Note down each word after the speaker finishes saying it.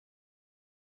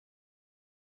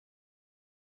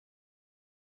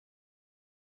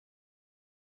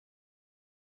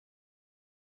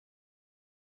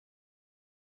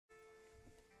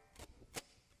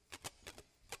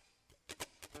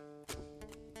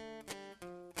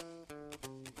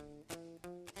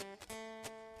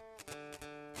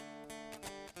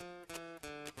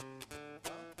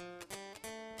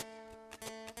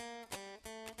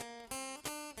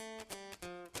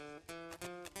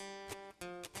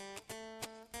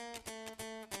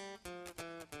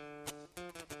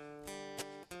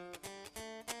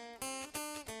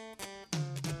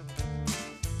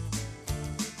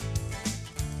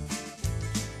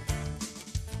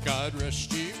God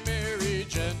rest ye merry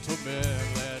gentlemen,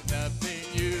 let nothing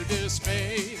you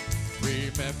dismay.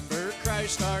 Remember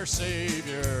Christ our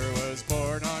Savior was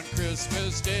born on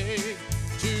Christmas Day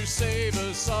to save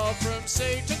us all from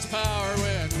Satan's power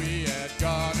when we had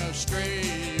gone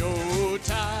astray. Oh,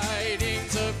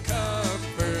 tidings of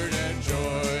comfort and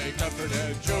joy, comfort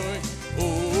and joy.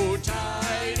 Oh,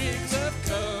 tidings of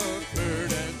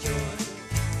comfort and joy.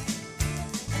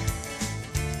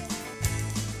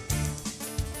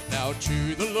 Now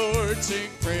to the Lord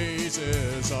sing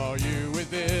praises, all you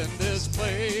within this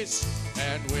place,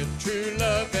 and with true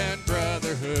love and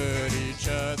brotherhood each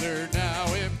other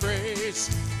now embrace.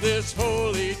 This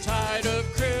holy tide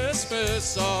of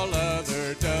Christmas all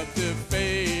other doth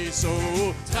deface.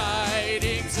 Oh,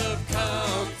 tidings of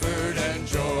comfort and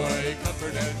joy,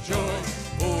 comfort and joy.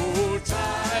 Oh,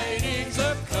 tidings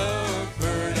of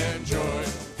comfort and joy.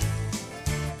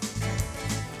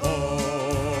 Oh,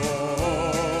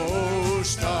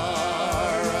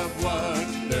 star of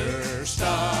wonder,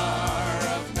 star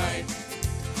of night,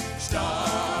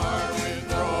 star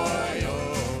with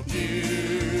royal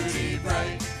beauty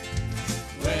bright,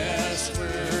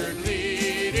 westward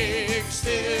leading,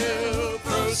 still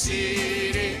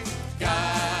proceeding,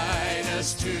 guide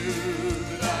us to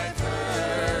thy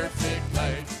perfect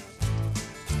light.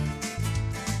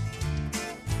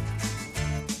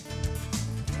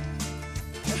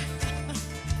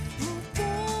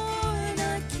 Born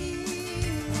a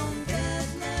king on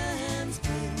Bethlehem's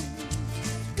plain,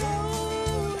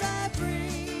 gold I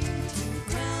bring to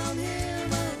crown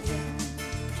him again.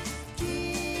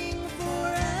 King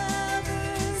forever,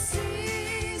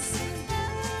 ceasing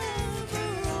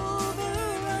ever over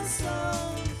us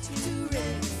all to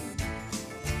reign.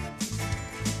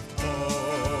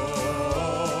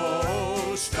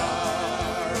 Oh,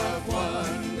 star of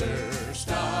wonder,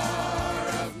 star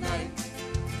of night,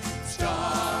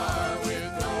 star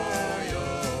with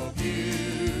royal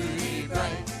beauty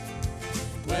bright,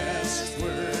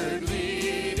 westward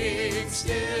leading,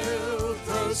 still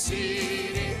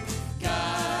proceeding,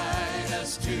 guide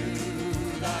us to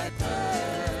thy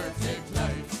perfect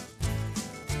light.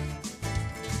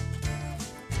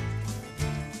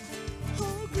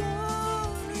 Oh,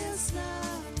 glorious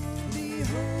now,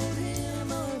 behold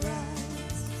him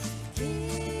arise,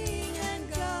 King and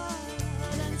God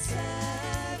and sacrifice.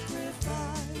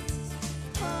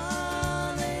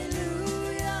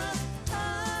 Hallelujah,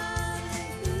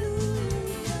 hallelujah,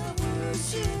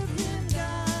 worship him,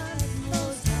 God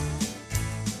most high.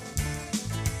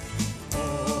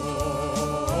 Oh,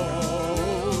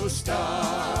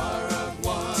 star of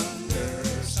wonder,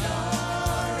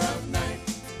 star of night,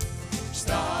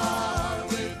 star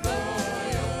with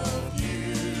royal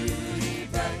beauty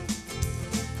bright,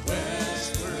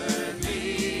 westward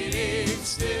leading,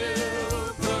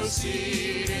 still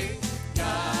proceeding,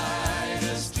 guide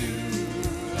us to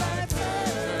thy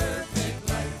perfect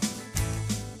light.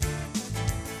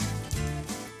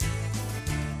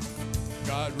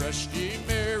 God rest ye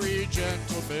merry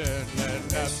gentlemen,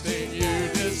 let nothing you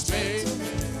dismay.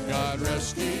 God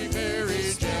rest ye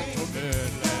merry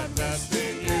gentlemen, let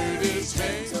nothing you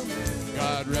dismay.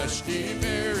 God rest ye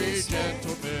merry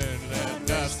gentlemen, let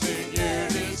nothing you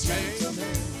dismay.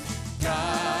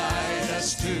 Guide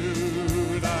us to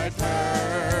thy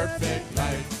perfect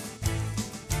light.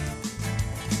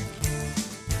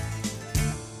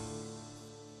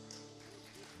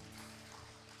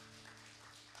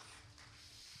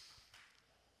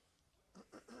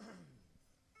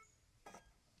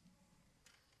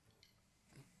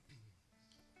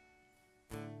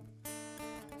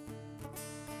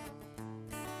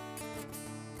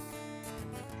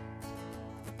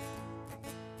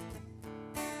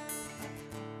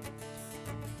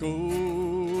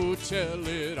 Go tell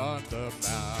it on the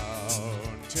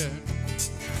mountain,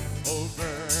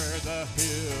 over the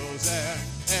hills and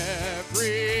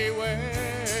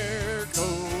everywhere.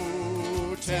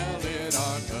 Go tell it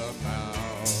on the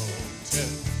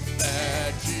mountain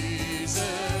that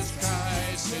Jesus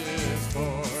Christ is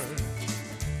born.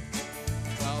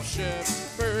 While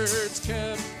shepherds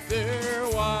kept their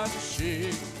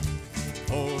watching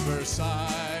over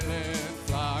silent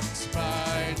flocks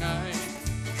by night,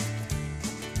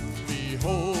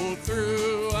 behold,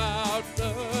 throughout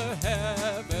the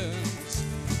heavens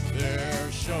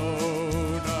there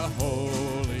shone a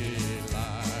holy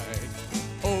light.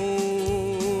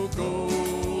 Oh, go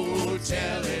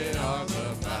tell it on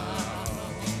the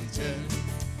mountain,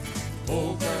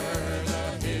 over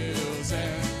the hills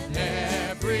and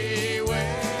everywhere.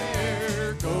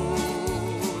 Go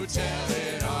tell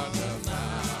it on the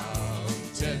mountain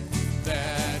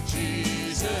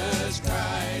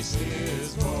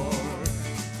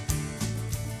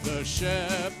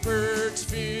shepherds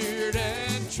feared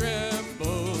and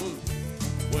trembled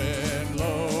when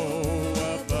low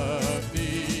above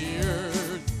the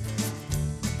earth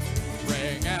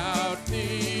rang out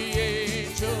the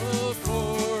angel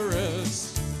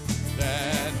chorus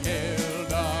that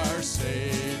hailed our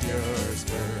Savior's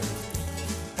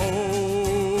birth.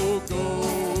 Oh,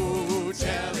 go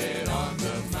tell it on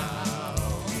the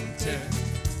mountain,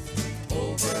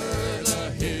 over the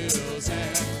hills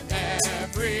and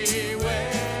everywhere.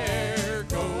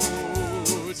 Go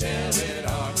tell it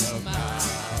on the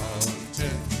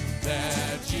mountain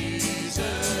that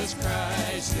Jesus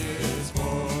Christ is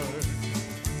born.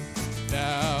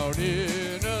 Down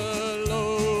in a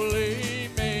lowly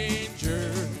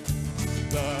manger,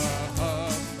 the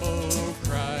humble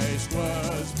Christ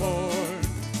was born,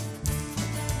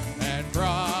 and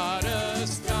brought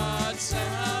us God's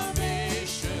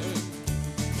salvation,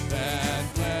 that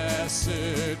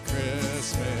blessed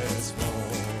Christmas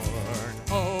morn.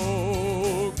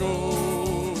 Oh,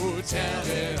 go tell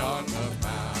it on the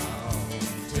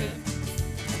mountain,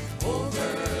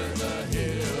 over the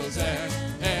hills and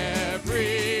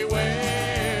everywhere.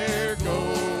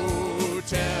 Go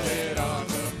tell it on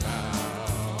the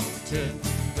mountain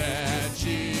that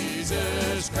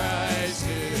Jesus Christ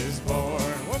is born.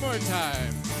 One more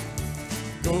time.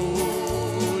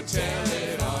 Go tell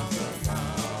it on the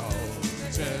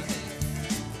mountain,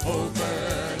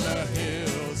 over the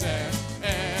hills and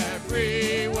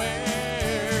everywhere.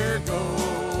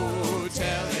 Go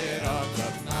tell it on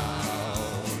the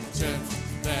mountain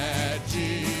that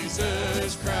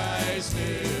Jesus Christ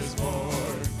is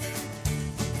born.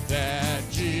 That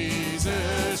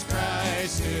Jesus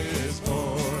Christ is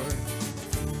born.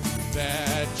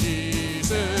 That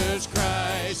Jesus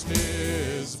Christ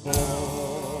is born.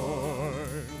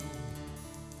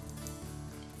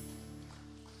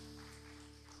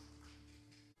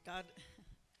 God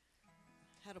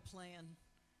had a plan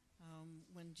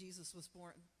when Jesus was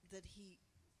born, that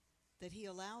he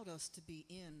allowed us to be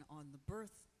in on the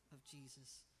birth of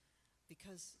Jesus,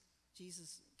 because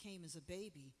Jesus came as a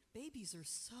baby. Babies are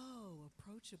so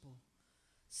approachable,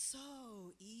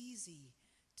 so easy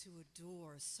to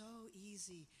adore, so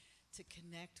easy to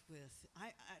connect with.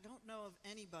 I don't know of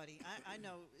anybody, I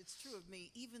know it's true of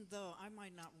me, even though I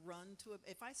might not run to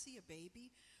if I see a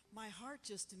baby, my heart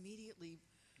just immediately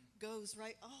goes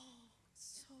right, oh,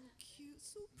 so cute,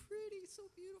 so pretty, so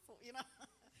beautiful, you know.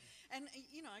 And,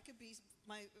 you know, I could be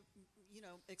my,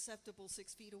 acceptable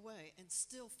 6 feet away and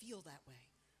still feel that way.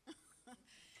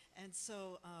 And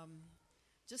so,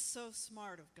 just so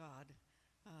smart of God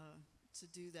to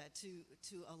do that,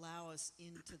 to allow us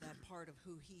into that part of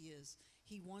who He is.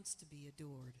 He wants to be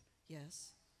adored,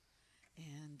 yes.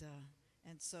 And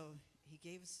so He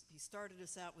started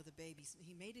us out with a baby.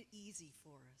 He made it easy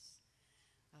for us,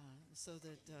 so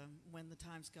that when the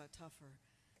times got tougher,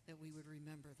 that we would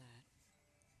remember that.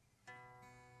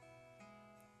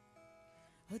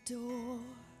 Adore,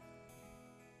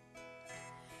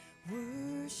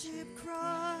 worship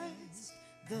Christ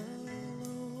the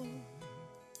Lord.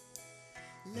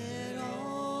 Let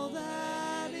all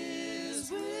that is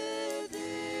within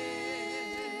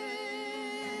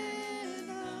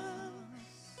us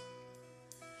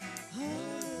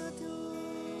adore.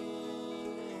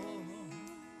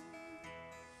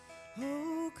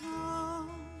 Oh,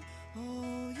 come,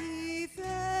 all ye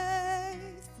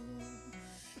faithful,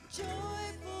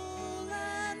 joyful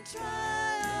and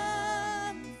triumphant.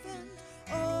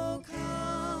 Oh,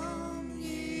 come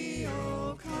ye,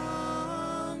 oh, come.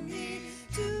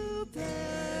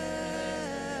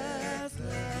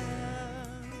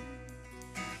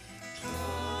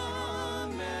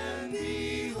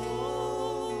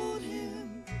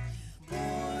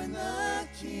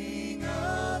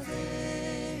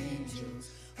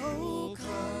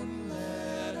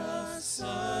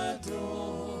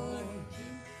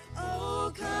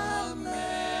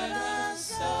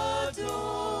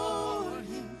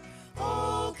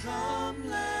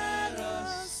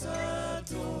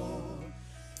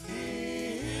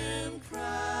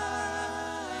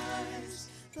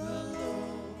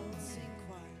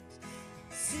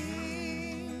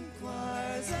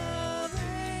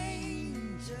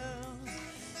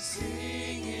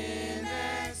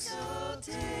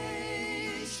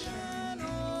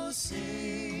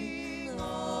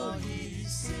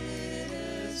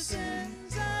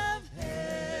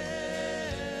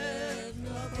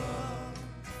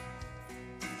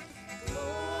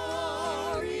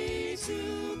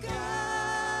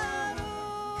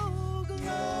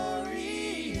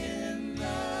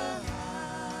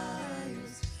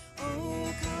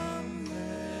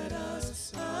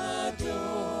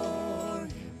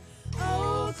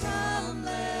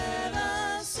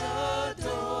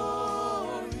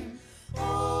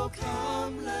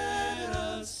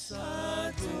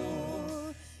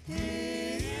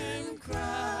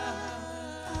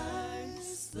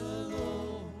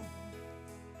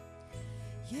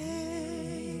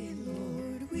 Hey,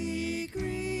 Lord, we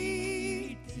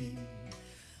greet thee,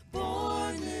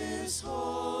 born this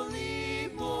holy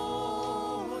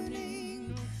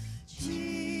morning.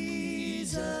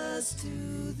 Jesus,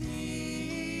 to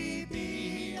thee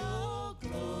be all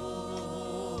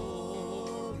glory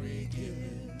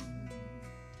given.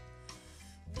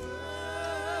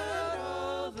 Word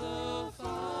of the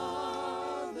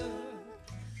Father,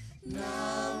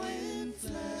 now in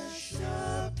flesh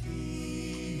appearing.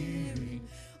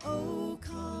 Oh,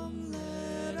 come,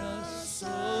 let us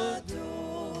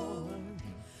adore.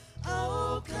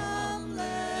 Oh, come,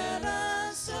 let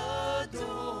us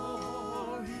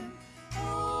adore him.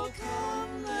 Oh,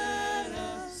 come, let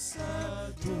us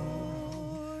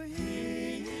adore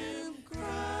him,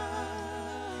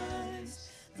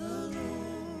 Christ the Lord.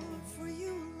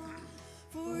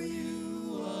 For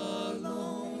you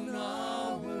alone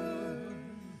are worthy.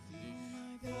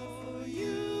 For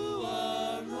you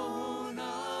alone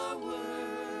are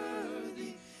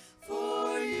worthy.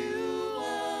 For you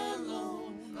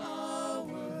alone are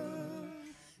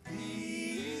worthy,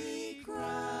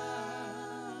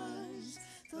 Christ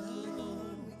the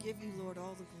Lord. We give you, Lord,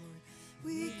 all the glory.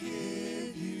 We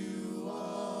give you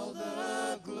all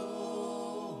the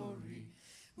glory.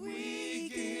 We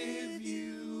give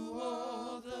you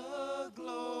all the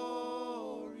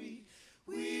glory.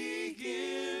 We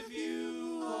give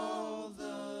you all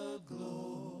the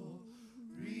glory,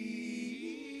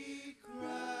 Christ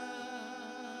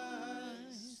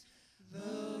the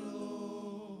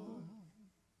Lord.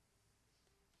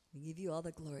 We give you all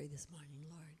the glory this morning,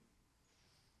 Lord.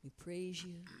 We praise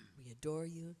you, we adore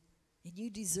you, and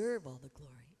you deserve all the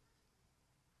glory.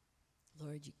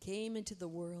 Lord, you came into the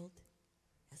world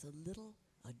as a little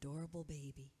adorable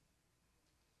baby,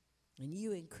 and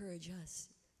you encourage us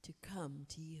to come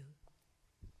to you.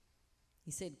 He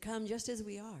said, come just as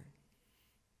we are.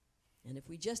 And if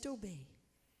we just obey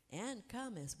and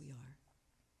come as we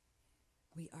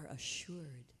are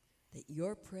assured that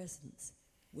your presence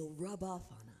will rub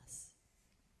off on us.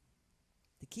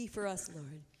 The key for us,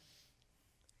 Lord,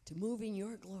 to move in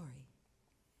your glory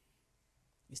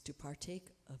is to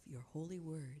partake of your holy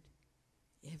word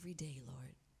every day,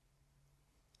 Lord.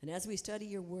 And as we study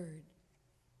your word,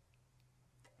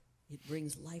 it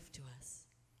brings life to us.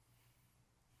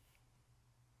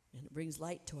 And it brings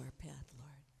light to our path,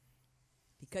 Lord.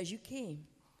 Because you came,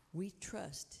 we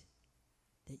trust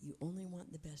that you only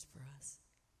want the best for us.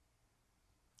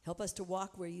 Help us to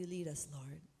walk where you lead us,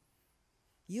 Lord.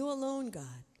 You alone,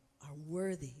 God, are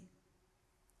worthy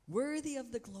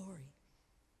of the glory.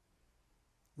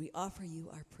 We offer you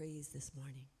our praise this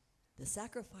morning, the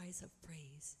sacrifice of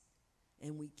praise,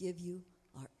 and we give you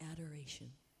our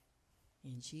adoration.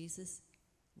 In Jesus'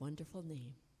 wonderful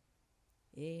name,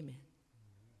 amen.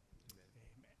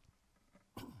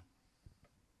 Amen.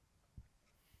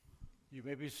 You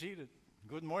may be seated.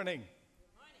 Good morning.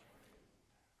 Good morning.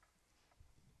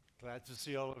 Glad to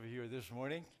see all of you here this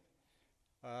morning.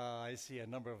 I see a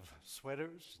number of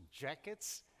sweaters and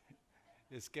jackets.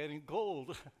 It's getting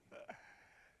cold.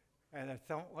 And I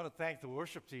want to thank the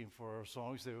worship team for our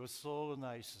songs. They were so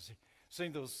nice to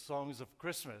sing those songs of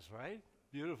Christmas, right?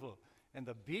 Beautiful. And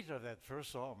the beat of that first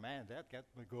song, man, that got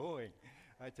me going,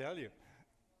 I tell you.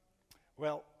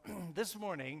 Well, this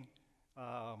morning,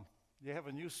 you have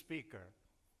a new speaker,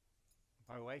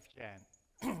 my wife, Jan.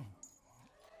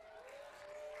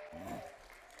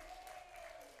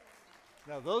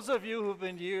 Now, those of you who've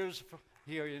been years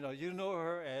here, you know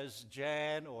her as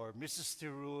Jan or Mrs.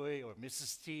 Terui or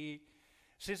Mrs. T.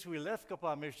 Since we left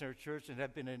Kapaa Missionary Church and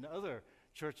have been in other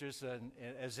churches and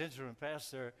as interim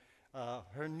pastor,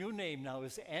 her new name now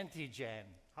is Auntie Jan.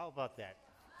 How about that?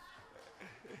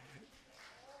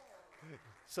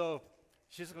 So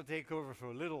she's going to take over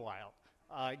for a little while.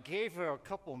 I gave her a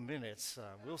couple minutes.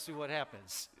 We'll see what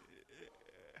happens.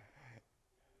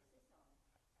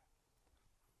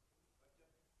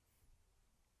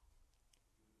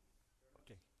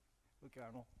 Okay,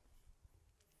 Arnold.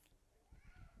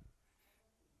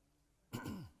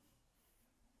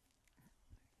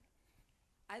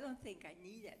 I don't think I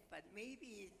need it, but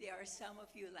maybe there are some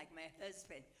of you, like my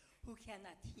husband, who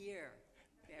cannot hear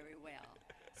very well.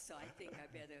 So I think I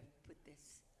better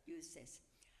use this.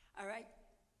 All right.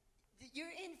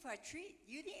 You're in for a treat.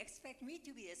 You didn't expect me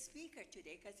to be a speaker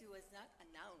today because it was not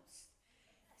announced.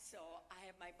 So I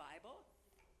have my Bible,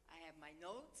 I have my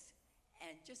notes,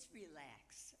 and just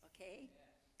relax, okay?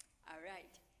 Yeah. All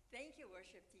right. Thank you,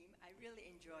 worship team. I really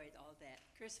enjoyed all that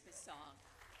Christmas song.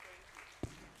 Thank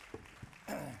you.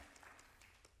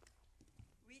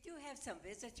 We do have some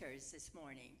visitors this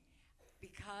morning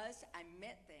because I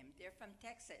met them. They're from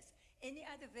Texas. Any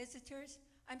other visitors?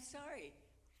 I'm sorry.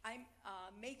 I'm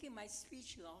making my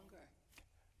speech longer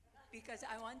because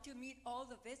I want to meet all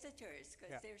the visitors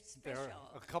because they're There special.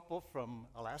 are a couple from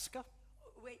Alaska.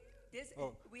 Wait,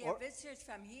 we or- have visitors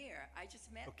from here. I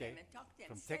just met Okay. them and talked to them.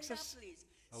 From Stand Texas? up, please,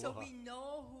 so Aloha. we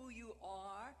know who you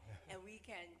are and we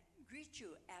can greet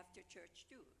you after church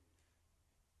too.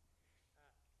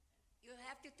 You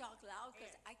have to talk loud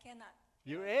because I cannot.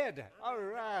 You're Ed. All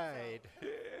right.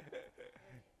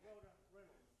 Rhoda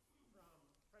Reynolds from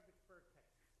Fredericksburg,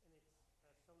 Texas, and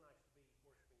it's so nice to be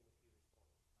worshiping with you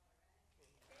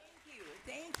this morning.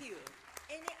 Thank you.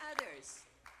 Any others?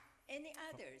 Any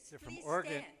others? They're from Please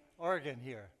Oregon, stand. Oregon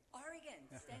here. Oregon,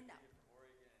 stand up.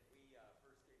 Oregon. We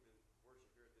first came to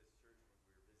worship here at this church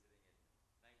when we were visiting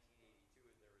in 1982,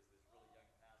 and there was this really young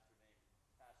pastor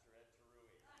named Pastor Ed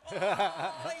Terui. Oh,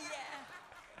 yeah.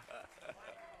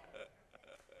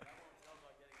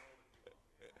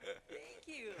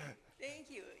 Thank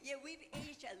you. Yeah, we've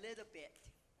aged a little bit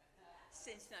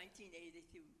since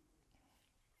 1982.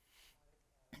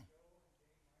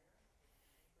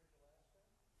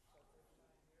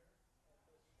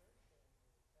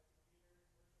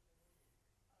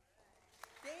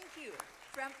 Thank you.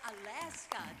 From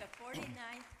Alaska, the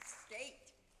 49th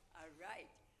state. All right.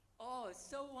 Oh,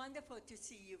 so wonderful to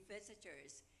see you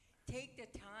visitors. Take the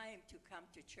time to come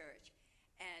to church.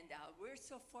 And we're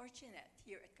so fortunate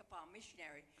here at Kapaa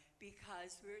Missionary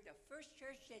because we're the first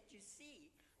church that you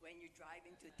see when you drive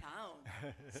into town.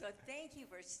 So thank you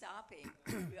for stopping.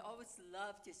 We always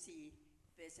love to see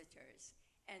visitors.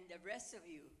 And the rest of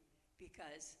you,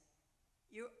 because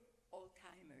you're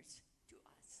old-timers to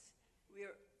us.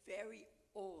 We're very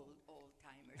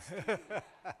old-timers to you.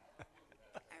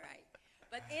 All right.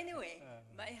 But anyway,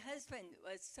 my husband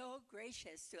was so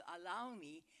gracious to allow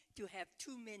me to have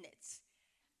 2 minutes.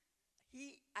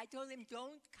 I told him,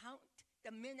 don't count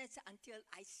the minutes until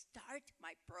I start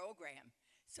my program.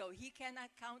 So he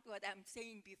cannot count what I'm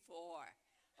saying before,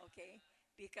 okay?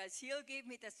 Because he'll give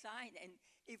me the sign, and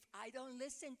if I don't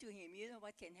listen to him, you know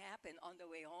what can happen on the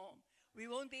way home. We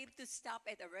won't be able to stop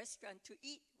at a restaurant to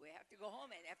eat. We have to go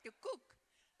home and have to cook,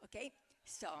 okay?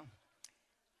 So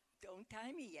don't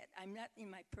time me yet. I'm not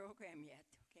in my program yet,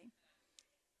 okay?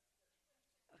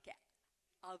 Okay,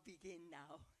 I'll begin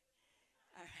now.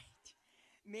 All right.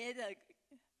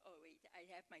 Oh wait, I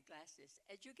have my glasses.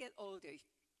 As you get older, you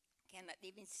cannot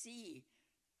even see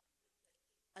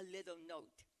a little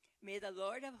note. May the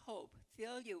Lord of hope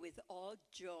fill you with all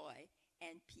joy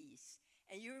and peace.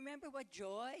 And you remember what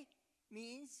joy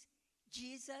means?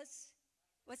 Jesus,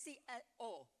 what's the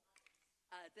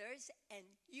others and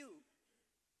you.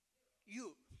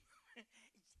 You.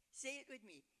 Say it with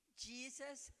me.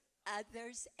 Jesus,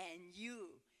 others, and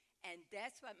you. And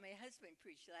that's what my husband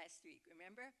preached last week,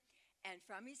 remember? And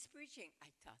from his preaching, I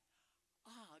thought,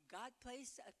 God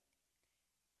placed a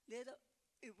little,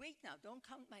 wait now, don't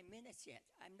count my minutes yet.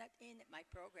 I'm not in my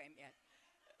program yet.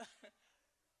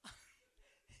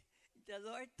 The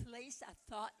Lord placed a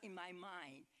thought in my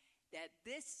mind that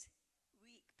this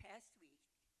week, past week,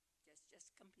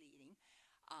 just completed,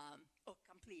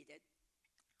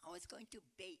 I was going to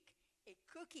bake a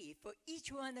cookie for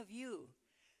each one of you.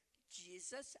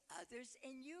 Jesus, others,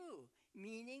 and you,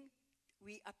 meaning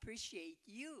we appreciate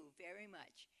you very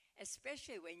much,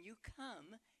 especially when you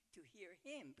come to hear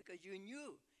him, because you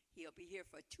knew he'll be here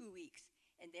for 2 weeks,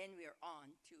 and then we're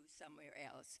on to somewhere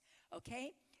else,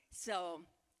 okay? So,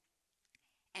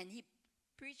 and he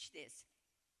preached this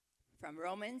from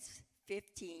Romans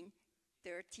 15:13.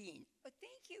 Oh,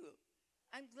 thank you.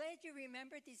 I'm glad you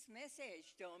remember this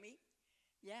message, Domi.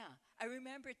 Yeah, I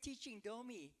remember teaching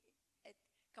Domi at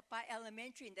Kapaa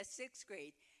Elementary in the 6th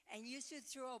grade, and he used to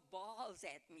throw balls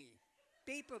at me,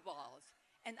 paper balls,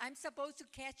 and I'm supposed to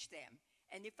catch them.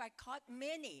 And if I caught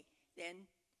many, then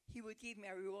he would give me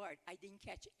a reward. I didn't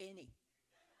catch any.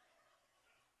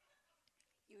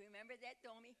 You remember that,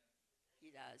 Domi?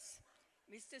 He does.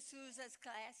 Mr. Souza's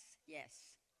class?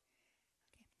 Yes.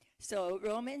 Okay. So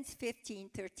Romans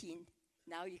 15:13.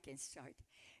 Now you can start.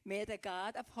 May the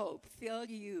God of hope fill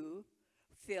you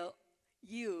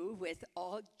with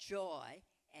all joy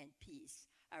and peace.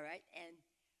 All right? And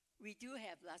we do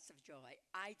have lots of joy.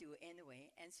 I do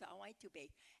anyway. And so I want to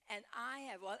bake. And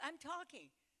while I'm talking,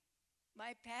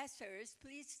 my pastors,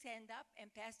 please stand up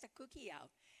and pass the cookie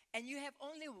out. And you have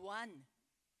only one.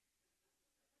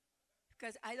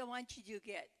 Because I don't want you to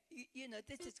get, you know,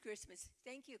 this is Christmas.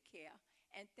 Thank you, Kia.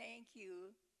 And thank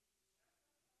you,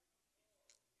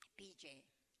 PJ.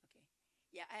 Okay.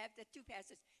 Yeah, I have the 2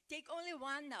 pastors. Take only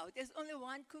one now. There's only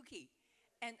one cookie.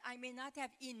 And I may not have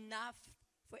enough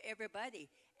for everybody.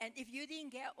 And if you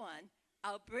didn't get one,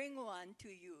 I'll bring one to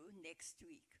you next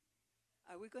week.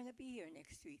 Are we going to be here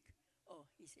next week? Oh,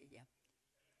 he said, yeah.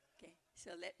 Okay,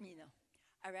 so let me know.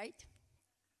 All right?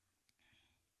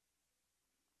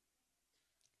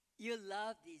 You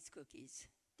love these cookies.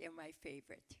 They're my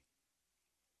favorite.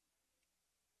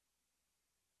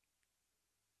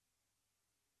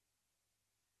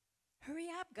 Hurry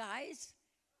up, guys.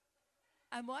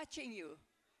 I'm watching you.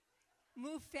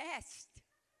 Move fast.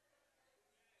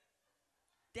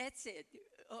 That's it.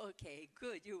 Okay,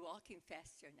 good. You're walking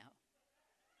faster now.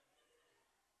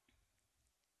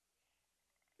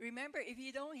 Remember, if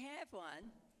you don't have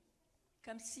one,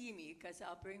 come see me because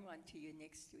I'll bring one to you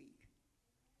next week.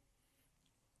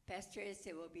 Pastor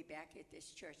Esther will be back at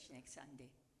this church next Sunday.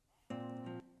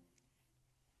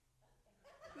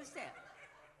 Who's that?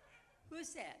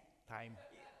 Who's that? Time.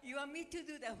 You want me to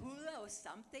do the hula or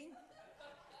something?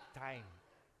 Time.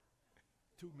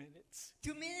 2 minutes.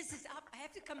 2 minutes is up. I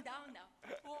have to come down now.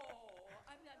 Oh,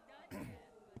 I'm not done yet.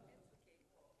 But that's okay.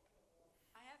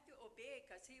 I have to obey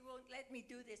because he won't let me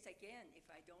do this again if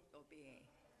I don't obey.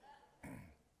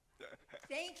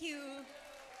 Thank you.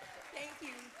 Thank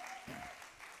you.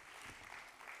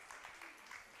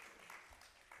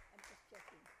 I'm just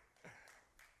checking.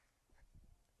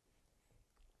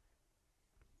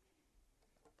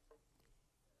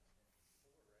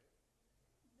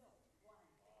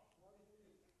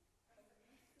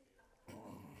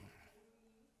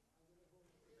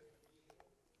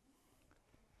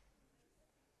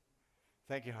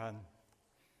 Thank you, hon.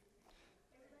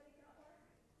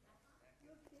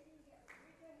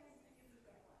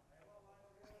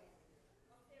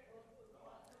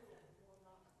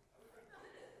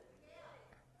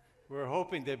 We're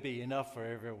hoping there'd be enough for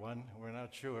everyone. We're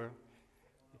not sure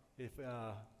if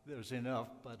there's enough,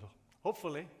 but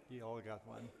hopefully you all got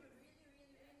one.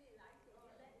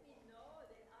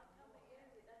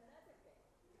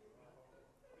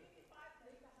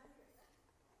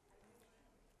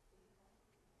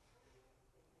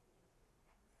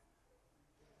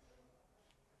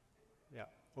 Yeah,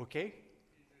 okay.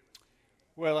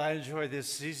 Well, I enjoy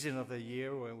this season of the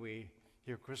year when we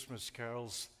hear Christmas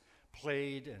carols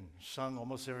played and sung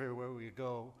almost everywhere we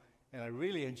go. And I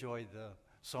really enjoyed the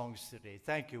songs today.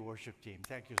 Thank you, worship team.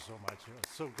 Thank you so much. It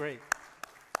was so great.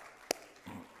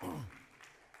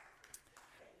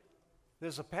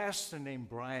 There's a pastor named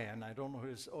Brian. I don't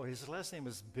know his last name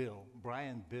is Bill,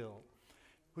 Brian Bill,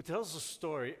 who tells a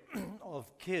story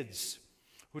of kids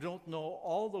who don't know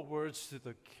all the words to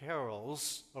the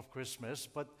carols of Christmas,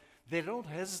 but they don't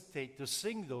hesitate to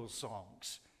sing those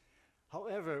songs.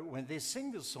 However, when they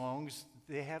sing the songs,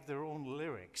 they have their own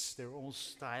lyrics, their own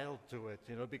style to it,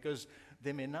 because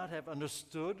they may not have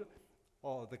understood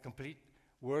all the complete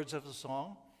words of the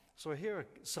song. So here are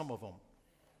some of them.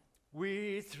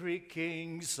 We three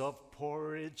kings of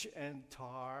porridge and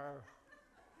tar.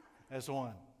 As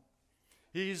one.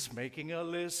 He's making a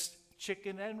list,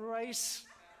 chicken and rice.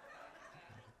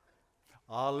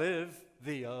 Olive,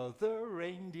 the other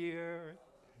reindeer.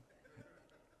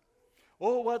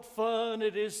 Oh, what fun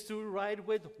it is to ride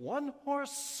with one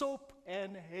horse, soap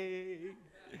and hay,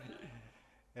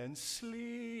 and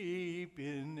sleep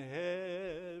in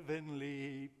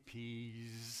heavenly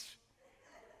peace.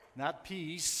 Not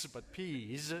peace, but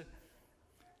peas.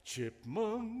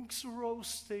 Chipmunks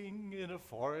roasting in a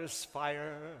forest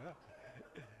fire.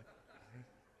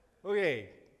 Okay,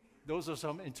 those are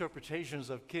some interpretations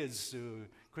of kids to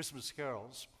Christmas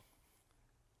carols.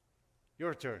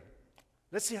 Your turn.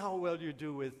 Let's see how well you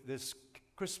do with this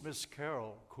Christmas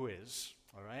carol quiz,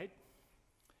 all right?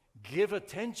 Give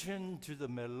attention to the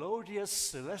melodious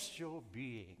celestial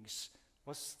beings.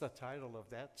 What's the title of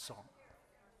that song?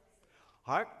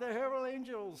 Hark the herald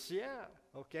angels, yeah,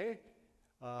 okay.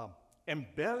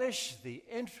 Embellish the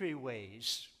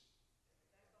entryways.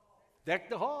 Deck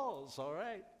the halls, all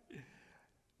right.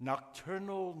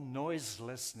 Nocturnal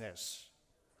noiselessness.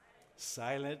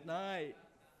 Silent night.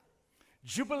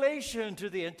 Jubilation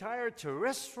to the entire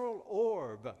terrestrial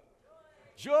orb.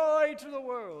 Joy to the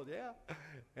world, yeah.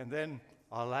 And then,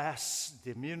 alas,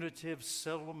 diminutive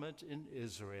settlement in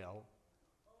Israel.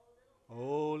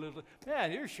 Oh, little,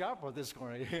 man, you're sharp on this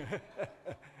morning.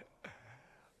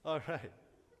 All right.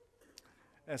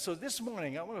 And so this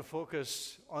morning, I want to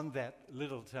focus on that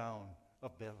little town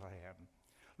of Bethlehem.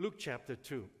 Luke chapter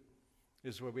 2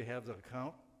 is where we have the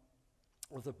account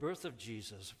of the birth of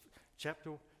Jesus,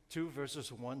 chapter 2,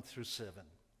 verses 1 through 7.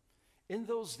 In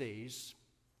those days,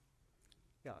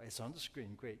 yeah, it's on the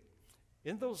screen, great.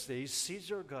 In those days,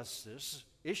 Caesar Augustus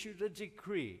issued a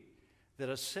decree that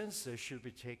a census should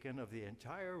be taken of the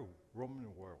entire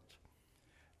Roman world.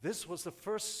 This was the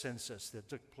first census that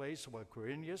took place while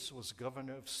Quirinius was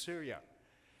governor of Syria.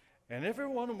 and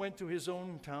everyone went to his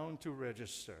own town to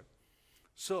register.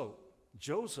 So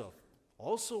Joseph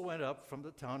also went up from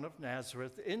the town of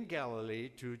Nazareth in Galilee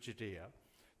to Judea,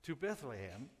 to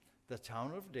Bethlehem, the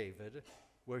town of David,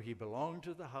 where he belonged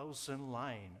to the house and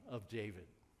line of David.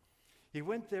 He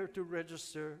went there to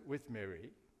register with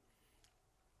Mary,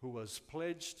 who was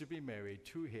pledged to be married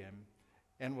to him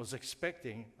and was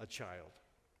expecting a child.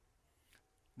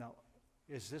 Now,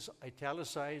 is this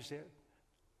italicized there?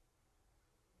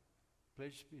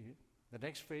 Pledged to be. The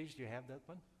next phrase, do you have that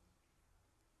one?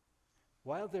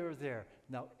 While they were there.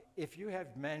 Now, if you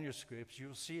have manuscripts,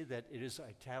 you'll see that it is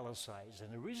italicized.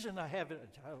 And the reason I have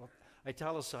it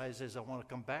italicized is I want to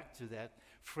come back to that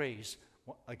phrase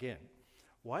again.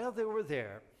 While they were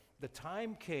there, the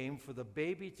time came for the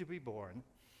baby to be born,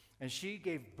 and she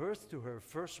gave birth to her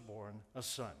firstborn, a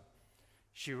son.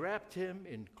 She wrapped him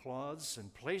in cloths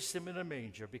and placed him in a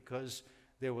manger because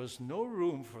there was no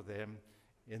room for them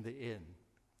in the inn.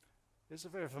 It's a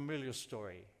very familiar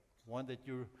story, one that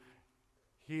you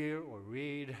hear or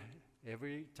read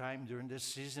every time during this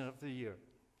season of the year.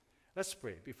 Let's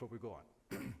pray before we go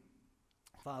on.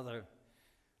 Father,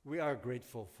 we are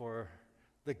grateful for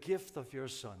the gift of your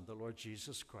Son, the Lord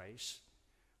Jesus Christ,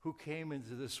 who came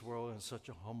into this world in such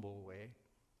a humble way,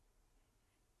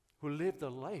 who lived a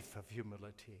life of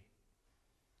humility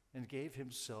and gave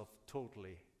himself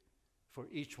totally for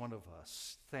each one of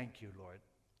us. Thank you, Lord.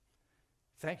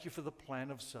 Thank you for the plan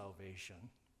of salvation.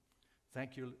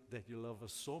 Thank you that you love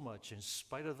us so much in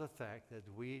spite of the fact that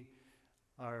we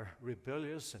are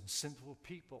rebellious and sinful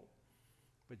people,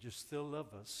 but you still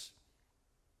love us.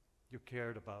 You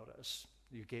cared about us.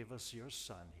 You gave us your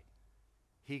Son.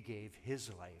 He gave his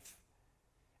life.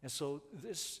 And so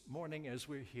this morning as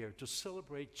we're here to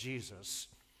celebrate Jesus,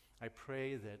 I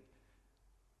pray that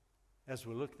as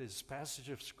we look at this passage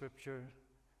of Scripture,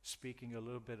 speaking a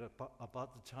little bit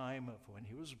about the time of when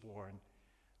he was born,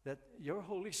 that your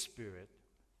Holy Spirit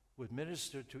would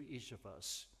minister to each of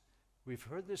us. We've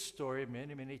heard this story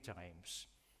many, many times,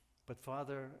 but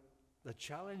Father, the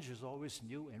challenge is always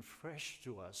new and fresh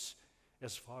to us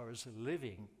as far as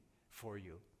living for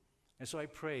you. And so I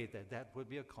pray that that would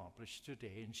be accomplished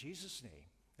today in Jesus' name.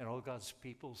 And all God's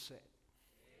people said,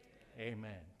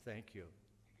 Amen. Thank you.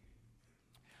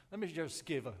 Let me just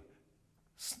give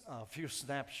a few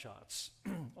snapshots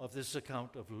of this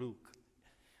account of Luke.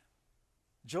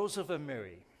 Joseph and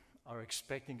Mary are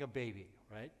expecting a baby,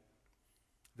 right?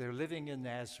 They're living in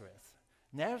Nazareth.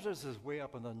 Nazareth is way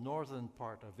up in the northern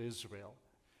part of Israel,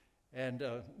 and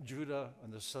Judah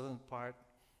on the southern part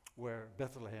where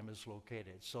Bethlehem is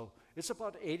located. So it's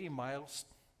about 80 miles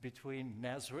between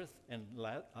Nazareth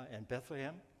and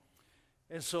Bethlehem.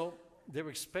 And so they're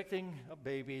expecting a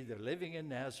baby. They're living in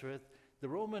Nazareth. The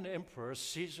Roman Emperor,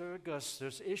 Caesar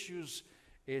Augustus, issues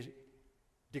a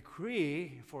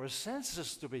decree for a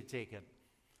census to be taken.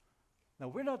 Now,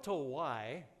 we're not told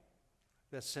why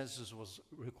that census was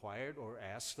required or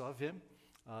asked of him.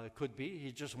 It could be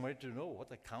he just wanted to know what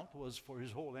the count was for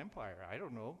his whole empire. I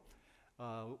don't know.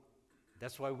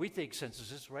 That's why we take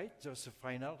censuses, right? Just to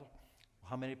find out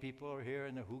how many people are here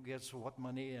and who gets what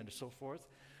money and so forth.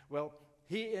 Well,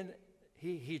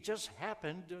 he just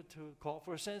happened to call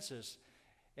for a census.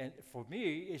 And for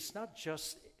me, it's not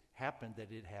just happened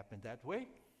that it happened that way,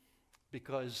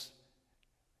 because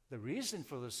the reason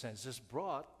for the census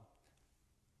brought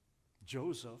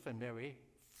Joseph and Mary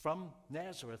from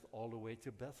Nazareth all the way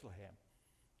to Bethlehem.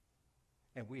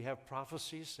 And we have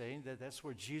prophecies saying that that's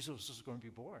where Jesus is going to be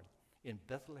born, in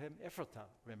Bethlehem Ephratah,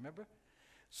 remember?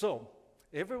 So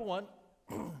everyone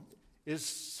is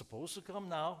supposed to come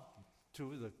now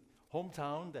to the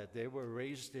hometown that they were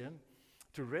raised in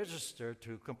to register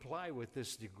to comply with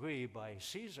this decree by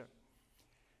Caesar.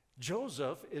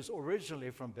 Joseph is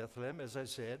originally from Bethlehem, as I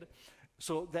said,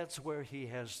 so that's where he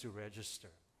has to register.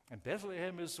 And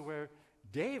Bethlehem is where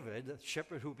David, the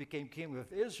shepherd who became king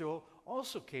of Israel,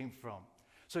 also came from.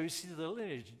 So you see the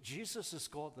lineage. Jesus is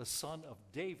called the son of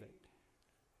David.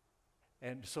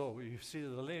 And so you see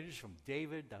the lineage from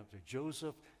David down to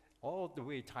Joseph, all the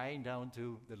way tying down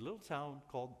to the little town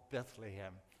called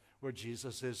Bethlehem, where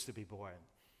Jesus is to be born.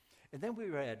 And then we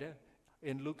read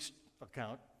in Luke's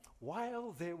account,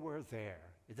 while they were there.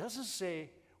 It doesn't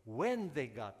say when they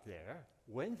got there,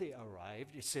 when they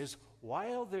arrived. It says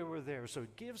while they were there. So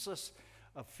it gives us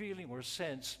a feeling or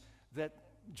sense that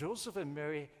Joseph and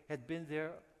Mary had been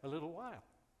there a little while.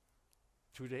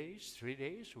 2 days, 3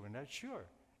 days, we're not sure.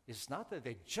 It's not that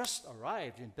they just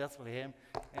arrived in Bethlehem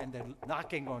and they're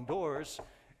knocking on doors,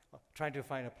 trying to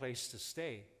find a place to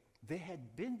stay. They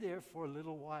had been there for a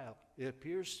little while. It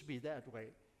appears to be that way.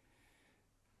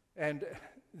 And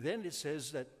then it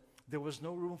says that there was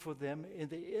no room for them in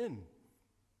the inn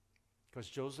because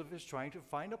Joseph is trying to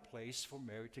find a place for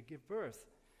Mary to give birth.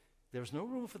 There's no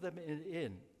room for them in the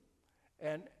inn.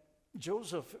 And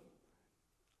Joseph,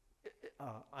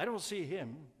 I don't see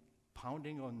him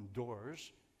pounding on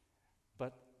doors,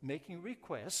 but making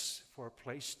requests for a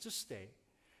place to stay.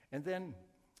 And then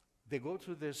they go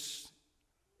to this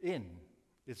inn,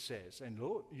 it says. And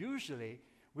usually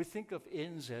we think of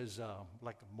inns as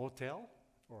like a motel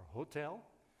or hotel,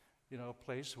 you know, a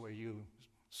place where you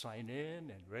sign in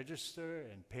and register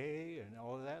and pay and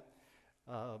all of that.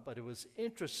 But it was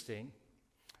interesting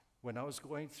when I was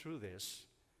going through this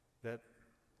that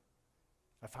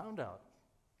I found out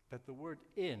that the word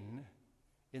inn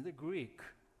in the Greek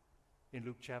in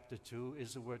Luke chapter 2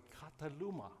 is the word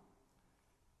kataluma.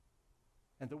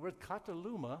 And the word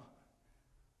kataluma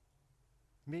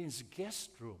means guest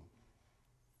room.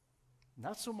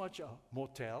 Not so much a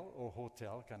motel or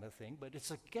hotel kind of thing, but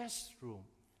it's a guest room.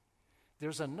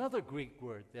 There's another Greek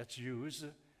word that's used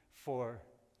for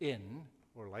inn,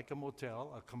 or like a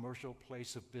motel, a commercial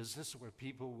place of business where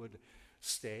people would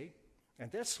stay.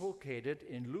 And that's located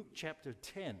in Luke chapter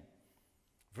 10,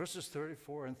 verses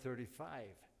 34 and 35.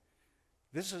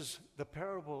 This is the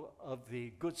parable of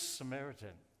the Good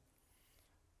Samaritan.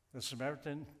 The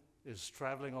Samaritan is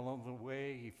traveling along the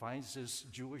way. He finds this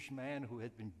Jewish man who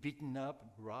had been beaten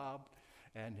up, robbed,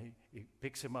 and he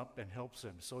picks him up and helps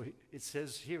him. So it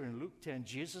says here in Luke 10,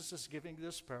 Jesus is giving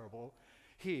this parable.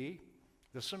 He,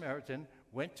 the Samaritan,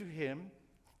 went to him,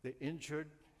 the injured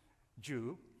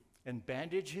Jew, and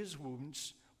bandaged his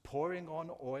wounds, pouring on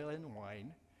oil and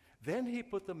wine. Then he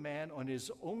put the man on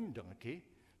his own donkey,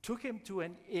 took him to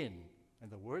an inn. And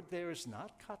the word there is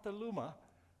not kataluma,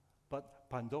 but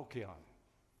pandokion.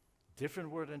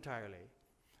 Different word entirely.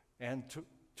 And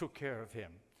took care of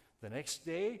him. The next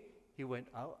day, he went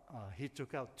out. He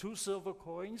took out 2 silver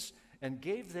coins and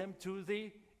gave them to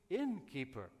the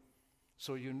innkeeper.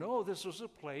 So you know this was a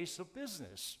place of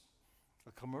business,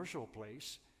 a commercial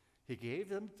place. He gave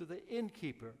them to the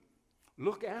innkeeper.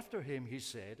 Look after him, he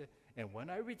said, and when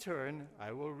I return,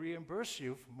 I will reimburse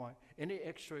you for any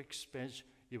extra expense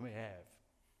you may have.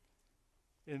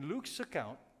 In Luke's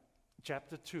account,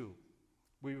 chapter 2,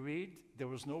 we read there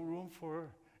was no room for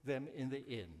them in the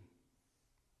inn.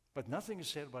 But nothing is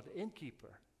said about the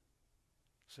innkeeper.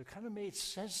 So it kind of made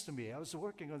sense to me. I was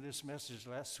working on this message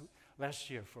last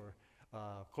year for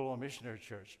Cologne Missionary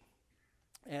Church.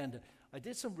 And I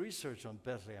did some research on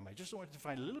Bethlehem. I just wanted to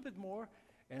find a little bit more.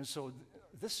 And so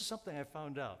this is something I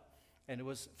found out. And it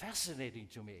was fascinating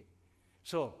to me.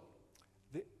 So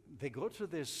they go to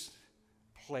this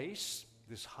place,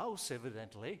 this house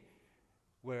evidently,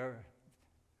 where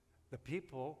the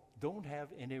people don't have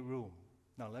any room.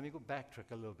 Now let me go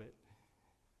backtrack a little bit.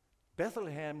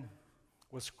 Bethlehem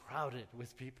was crowded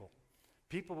with people.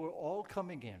 People were all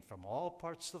coming in from all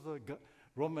parts of the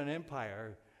Roman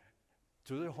Empire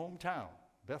to their hometown,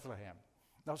 Bethlehem.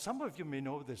 Now some of you may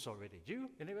know this already. Do you?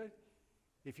 Anybody?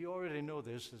 If you already know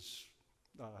this,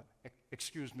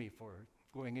 excuse me for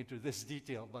going into this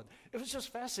detail, but it was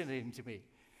just fascinating to me.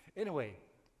 Anyway,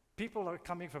 people are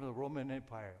coming from the Roman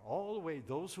Empire, all the way,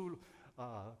 those who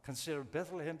consider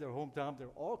Bethlehem their hometown, they're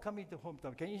all coming to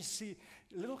hometown. Can you see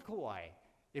little Kauai,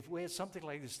 if we had something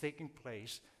like this taking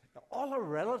place, all our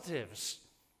relatives,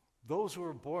 those who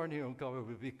were born here in Kauai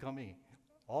would be coming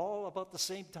all about the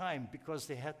same time because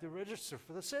they had to register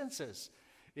for the census.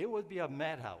 It would be a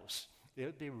madhouse. It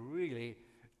would be really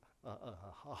a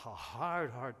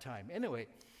hard time. Anyway,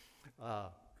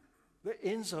 the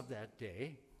inns of that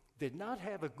day did not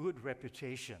have a good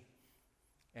reputation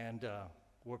and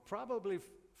were probably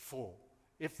full,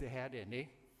 if they had any,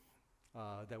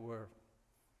 that were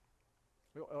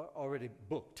already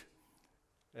booked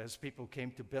as people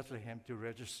came to Bethlehem to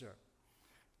register.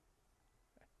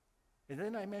 And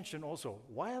then I mentioned also,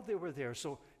 while they were there,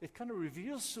 so it kind of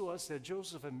reveals to us that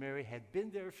Joseph and Mary had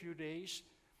been there a few days,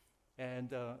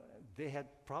 and they had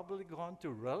probably gone to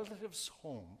relatives'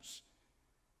 homes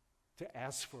to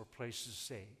ask for a place to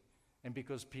stay. And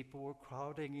because people were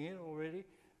crowding in already,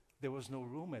 there was no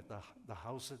room at the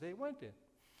house that they went in.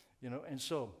 You know, and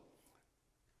so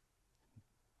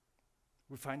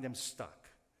we find them stuck.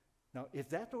 Now, if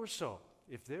that were so,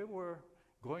 if they were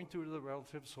going to the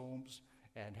relatives' homes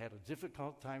and had a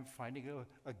difficult time finding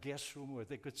a guest room where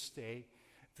they could stay,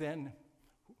 then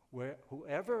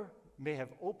whoever may have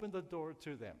opened the door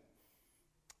to them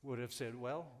would have said,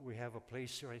 well, we have a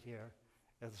place right here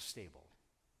at the stable.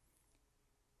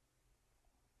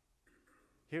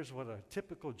 Here's what a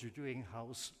typical Judean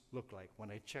house looked like when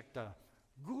I checked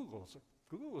Google. So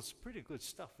Google is pretty good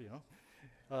stuff, you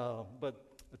know. But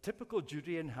a typical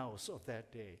Judean house of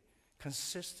that day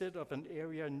consisted of an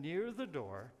area near the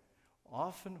door,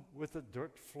 often with a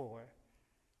dirt floor,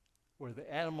 where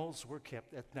the animals were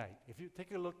kept at night. If you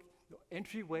take a look, the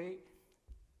entryway,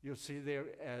 you'll see there,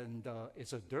 and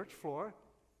it's a dirt floor.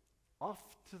 Off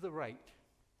to the right,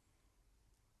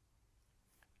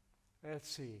 let's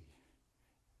see,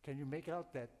 can you make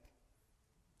out that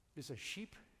is a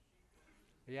sheep?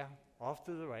 Yeah, off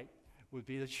to the right would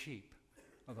be the sheep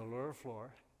on the lower floor.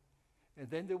 And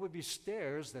then there would be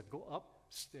stairs that go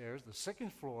upstairs. The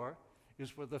second floor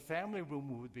is where the family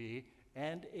room would be,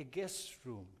 and a guest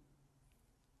room,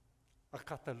 a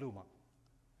kataluma.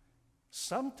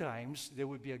 Sometimes there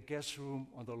would be a guest room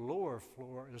on the lower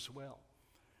floor as well.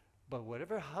 But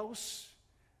whatever house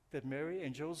that Mary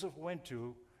and Joseph went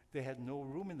to, they had no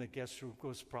room in the guest room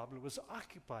because probably was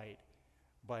occupied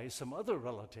by some other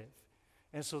relative.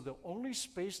 And so the only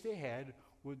space they had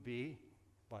would be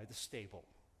by the stable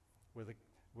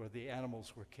where the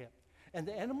animals were kept. And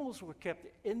the animals were kept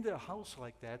in their house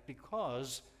like that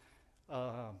because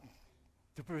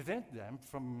to prevent them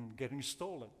from getting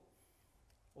stolen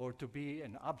or to be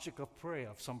an object of prey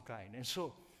of some kind. And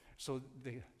so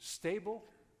the stable,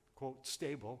 quote,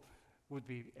 stable, would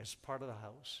be as part of the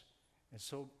house. And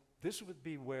so this would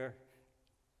be where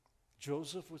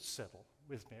Joseph would settle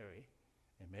with Mary,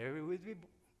 and Mary would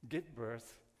give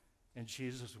birth, and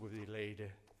Jesus would be laid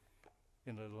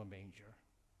in a little manger.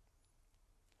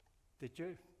 Did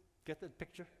you get that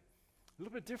picture? A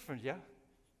little bit different, yeah?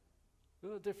 A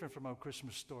little different from our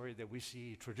Christmas story that we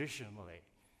see traditionally.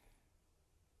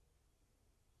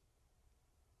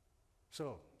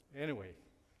 So, anyway,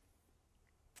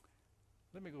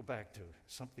 let me go back to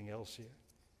something else here.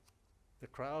 The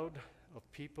crowd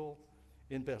of people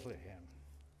in Bethlehem.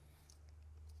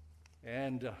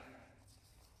 And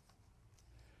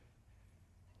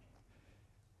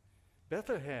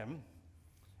Bethlehem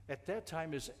at that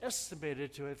time is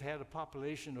estimated to have had a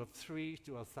population of 3,000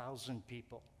 to 1,000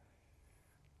 people.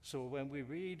 So when we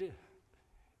read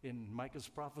in Micah's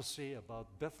prophecy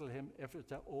about Bethlehem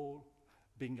Ephratah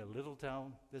being a little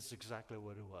town, that's exactly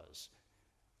what it was.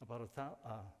 About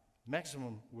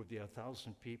maximum would be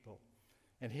 1,000 people.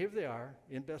 And here they are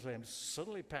in Bethlehem,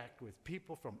 suddenly packed with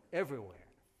people from everywhere,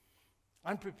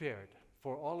 unprepared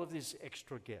for all of these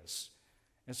extra guests.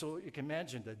 And so you can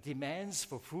imagine the demands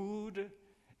for food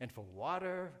and for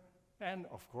water and,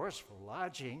 of course, for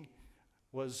lodging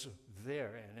was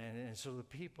there. And so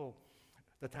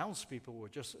the townspeople were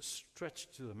just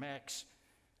stretched to the max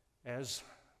as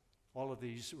all of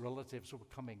these relatives were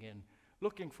coming in,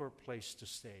 looking for a place to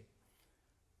stay.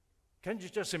 Can you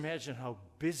just imagine how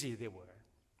busy they were?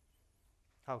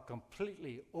 How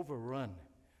completely overrun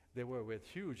they were with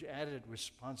huge added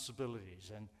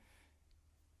responsibilities. And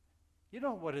you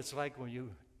know what it's like when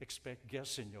you expect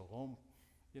guests in your home?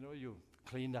 You know, you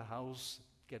clean the house,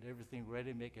 get everything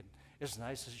ready, make it as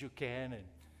nice as you can,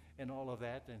 and all of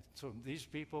that. And so these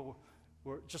people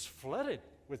were just flooded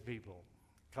with people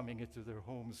coming into their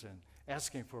homes and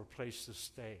asking for a place to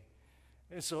stay.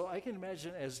 And so I can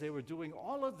imagine as they were doing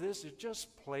all of this, they're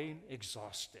just plain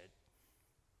exhausted,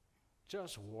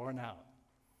 just worn out.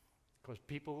 Because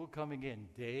people were coming in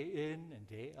day in and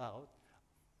day out,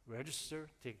 register,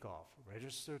 take off,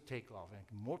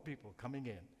 and more people coming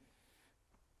in.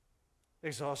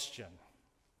 Exhaustion.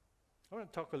 I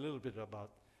want to talk a little bit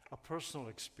about a personal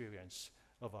experience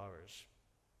of ours.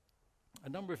 A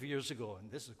number of years ago, and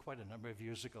this is quite a number of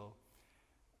years ago,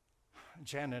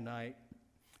 Jan and I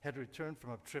had returned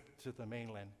from a trip to the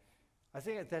mainland. I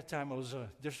think at that time I was a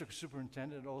district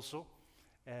superintendent also,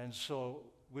 and so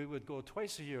we would go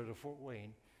twice a year to Fort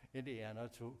Wayne, Indiana,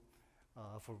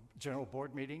 for general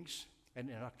board meetings. And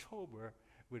in October,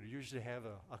 we'd usually have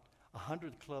a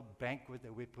 100 club banquet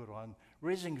that we put on,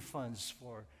 raising funds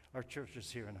for our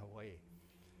churches here in Hawaii.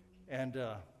 And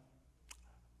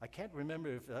I can't remember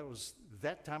if that was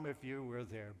that time of year we were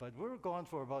there, but we were gone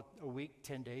for about a week,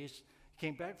 10 days,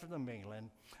 came back from the mainland.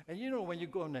 And you know, when you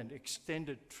go on an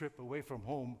extended trip away from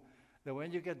home, that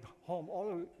when you get home,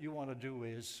 all you want to do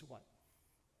is what?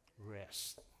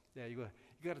 Rest. Yeah, you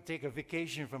got to take a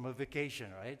vacation from a vacation,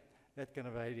 right? That kind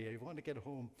of idea. You want to get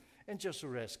home and just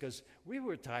rest, because we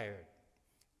were tired.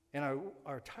 And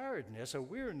our tiredness, our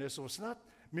weariness, was not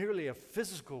merely a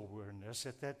physical weariness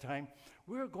at that time.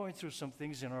 We were going through some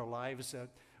things in our lives that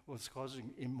was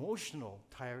causing emotional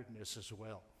tiredness as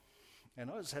well. And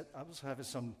I was having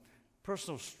some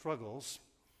personal struggles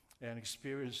and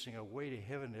experiencing a weighty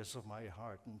heaviness of my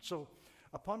heart. And so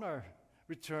upon our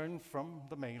return from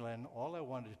the mainland, all I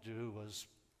wanted to do was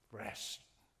rest,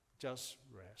 just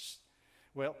rest.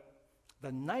 Well,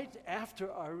 the night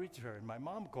after our return, my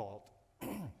mom called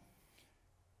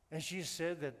And she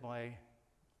said that my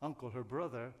uncle, her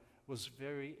brother, was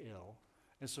very ill,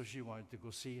 and so she wanted to go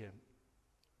see him.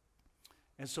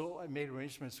 And so I made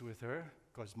arrangements with her,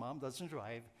 because Mom doesn't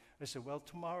drive. I said, well,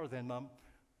 tomorrow then, Mom,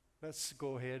 let's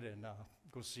go ahead and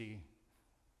go see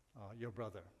your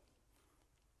brother.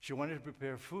 She wanted to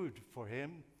prepare food for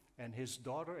him, and his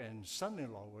daughter and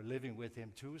son-in-law were living with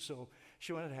him too, so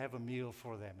she wanted to have a meal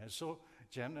for them. And so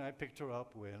Jan and I picked her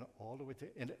up, went all the way to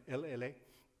LA,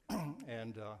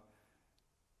 and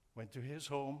went to his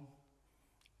home,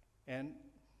 and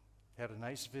had a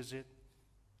nice visit.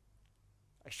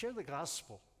 I shared the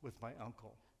gospel with my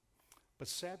uncle, but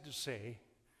sad to say,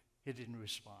 he didn't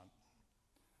respond.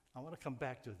 I want to come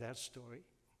back to that story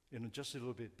in just a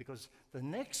little bit, because the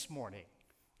next morning,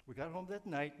 we got home that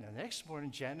night, and the next morning,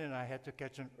 Jan and I had to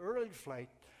catch an early flight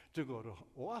to go to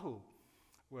Oahu,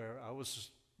 where I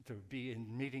was to be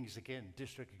in meetings again,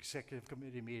 district executive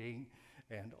committee meeting,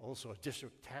 and also a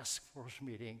district task force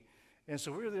meeting. And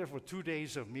so we were there for 2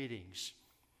 days of meetings.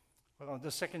 Well, on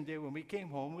the second day, when we came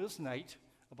home, it was night,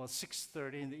 about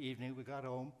 6:30 in the evening, we got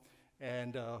home,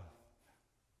 and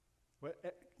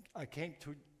I came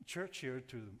to church here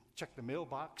to check the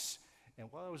mailbox,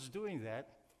 and while I was doing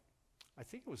that, I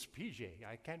think it was PJ,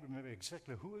 I can't remember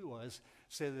exactly who it was,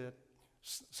 said that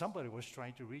somebody was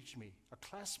trying to reach me. A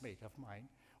classmate of mine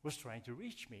was trying to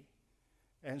reach me.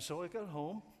 And so I got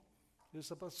home, it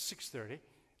was about 6:30,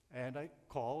 and I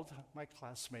called my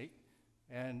classmate,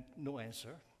 and no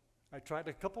answer. I tried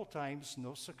a couple times,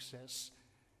 no success.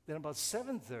 Then about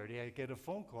 7:30, I get a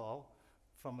phone call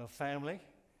from a family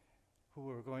who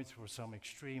were going through some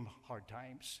extreme hard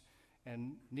times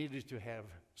and needed to have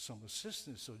some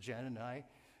assistance. So Jan and I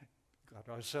got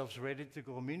ourselves ready to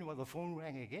go. Meanwhile, the phone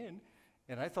rang again,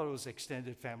 and I thought it was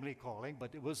extended family calling,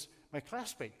 but it was my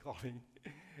classmate calling.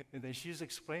 And then she's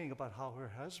explaining about how her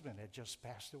husband had just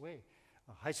passed away,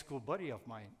 a high school buddy of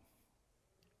mine.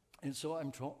 And so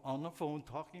I'm on the phone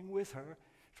talking with her,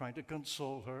 trying to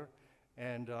console her,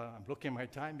 and I'm looking at my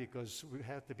time because we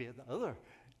had to be at the other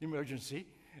emergency.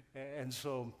 And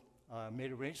so I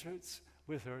made arrangements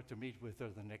with her to meet with her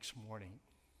the next morning.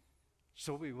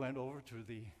 So we went over to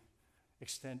the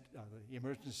the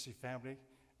emergency family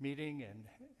meeting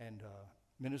and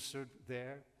ministered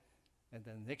there. And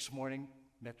then the next morning,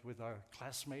 met with our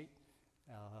classmate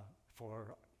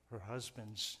for her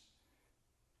husband's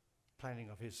planning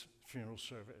of his funeral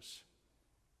service.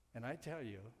 And I tell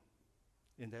you,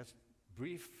 in that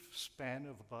brief span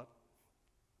of about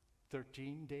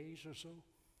 13 days or so,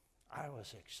 I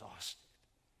was exhausted.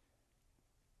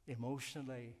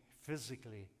 Emotionally,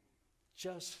 physically,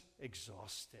 just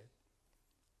exhausted.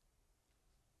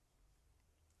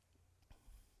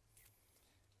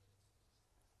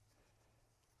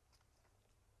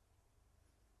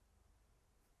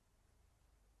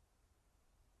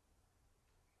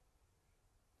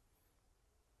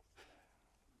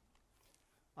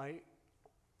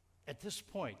 At this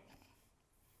point,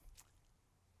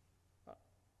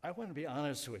 I want to be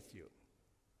honest with you.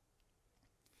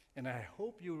 And I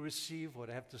hope you receive what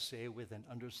I have to say with an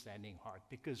understanding heart,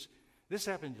 because this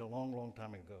happened a long, long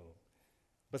time ago.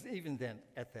 But even then,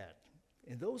 at that,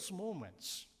 in those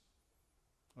moments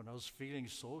when I was feeling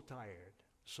so tired,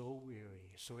 so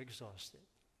weary, so exhausted,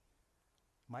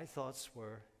 my thoughts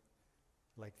were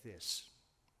like this: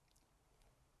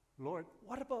 Lord,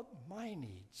 what about my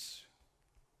needs?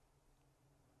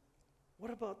 What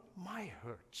about my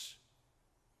hurts?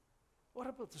 What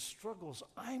about the struggles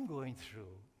I'm going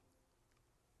through?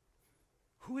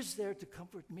 Who is there to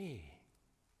comfort me?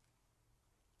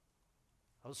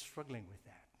 I was struggling with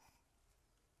that.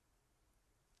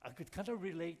 I could kind of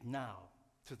relate now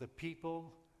to the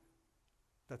people,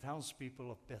 the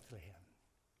townspeople of Bethlehem.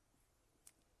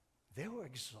 They were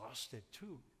exhausted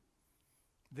too.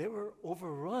 They were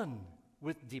overrun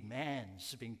with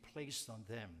demands being placed on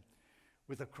them,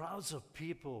 with the crowds of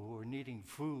people who were needing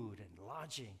food and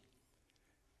lodging.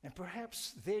 And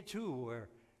perhaps they too were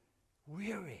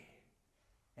weary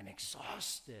and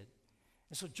exhausted.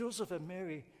 And so Joseph and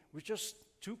Mary were just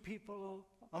two people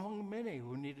among many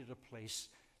who needed a place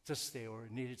to stay or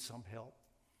needed some help.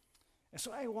 And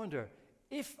so I wonder,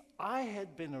 if I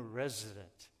had been a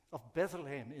resident of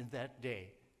Bethlehem in that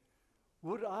day,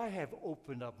 would I have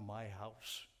opened up my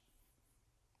house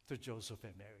to Joseph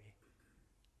and Mary?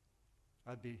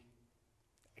 I'd be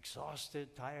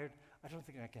exhausted, tired. I don't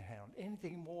think I can handle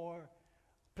anything more.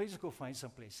 Please go find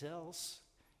someplace else,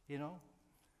 you know.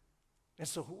 And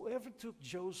so whoever took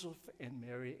Joseph and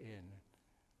Mary in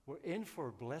were in for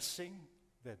a blessing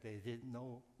that they didn't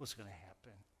know was going to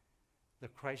happen. The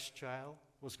Christ child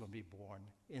was going to be born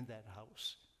in that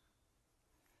house.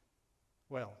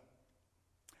 Well,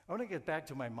 I want to get back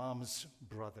to my mom's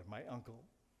brother, my uncle.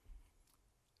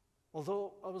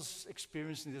 Although I was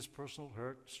experiencing this personal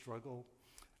hurt, struggle,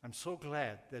 I'm so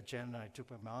glad that Jan and I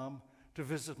took my mom to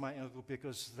visit my uncle,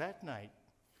 because that night,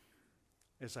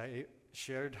 as I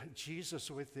shared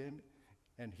Jesus with him,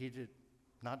 and he did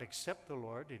not accept the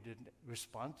Lord, he didn't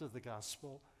respond to the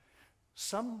gospel,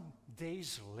 some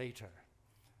days later,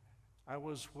 I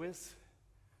was with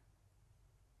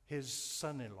his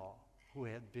son-in-law, who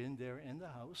had been there in the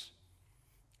house,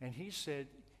 and he said,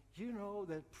 "You know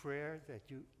that prayer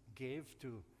that you gave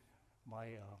to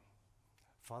my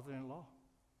father-in-law?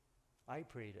 I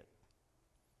prayed it.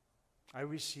 I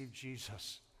received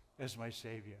Jesus as my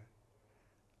Savior."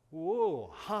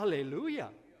 Whoa,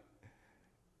 hallelujah.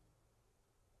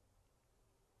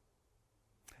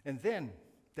 And then,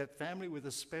 that family with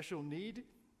a special need,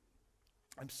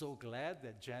 I'm so glad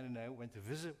that Jan and I went to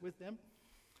visit with them,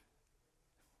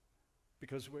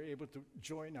 because we're able to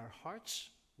join our hearts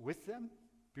with them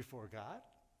before God.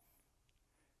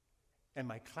 And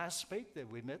my classmate that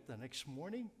we met the next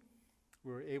morning,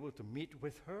 we were able to meet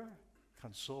with her,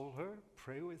 console her,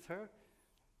 pray with her,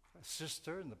 assist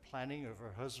her in the planning of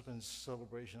her husband's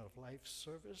celebration of life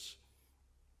service.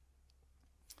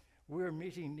 We're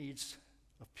meeting needs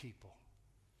of people.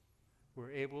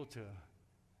 We're able to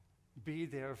be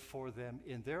there for them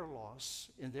in their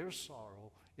loss, in their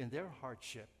sorrow, in their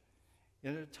hardship,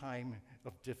 in a time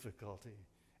of difficulty.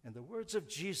 And the words of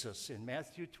Jesus in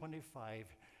Matthew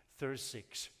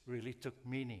 25:36 really took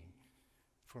meaning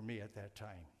for me at that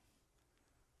time,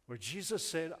 where Jesus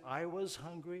said, "I was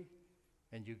hungry,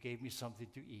 and you gave me something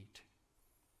to eat.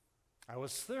 I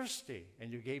was thirsty,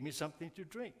 and you gave me something to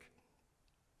drink.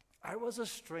 I was a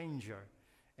stranger,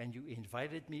 and you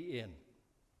invited me in.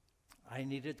 I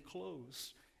needed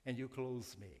clothes, and you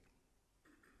clothed me.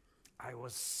 I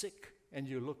was sick, and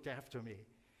you looked after me.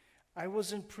 I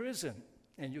was in prison,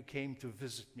 and you came to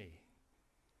visit me."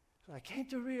 So I came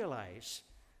to realize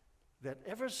that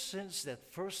ever since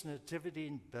that first nativity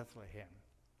in Bethlehem,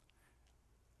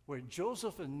 where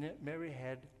Joseph and Mary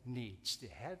had needs, they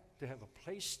had to have a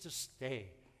place to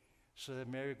stay so that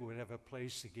Mary would have a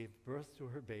place to give birth to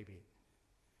her baby.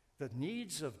 The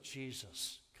needs of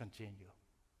Jesus continue.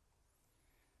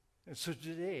 And so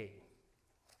today,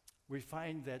 we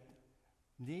find that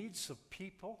needs of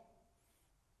people,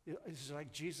 it's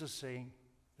like Jesus saying,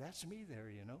 "That's me there,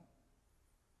 you know.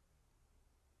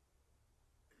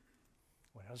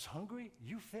 When I was hungry,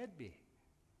 you fed me.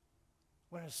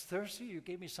 When I was thirsty, you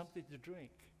gave me something to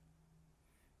drink."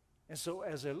 And so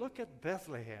as I look at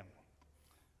Bethlehem,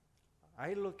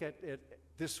 I look at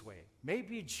it this way.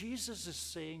 Maybe Jesus is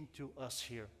saying to us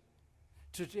here,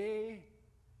 today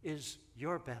is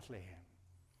your Bethlehem.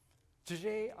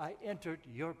 Today I entered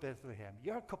your Bethlehem,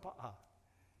 your Kapaa,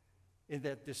 in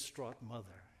that distraught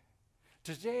mother.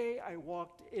 Today I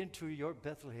walked into your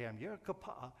Bethlehem, your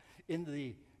Kapaa, in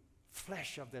the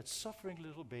flesh of that suffering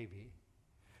little baby.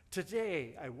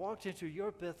 Today I walked into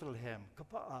your Bethlehem,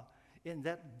 Kapaa, in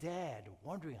that dad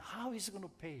wondering how he's going to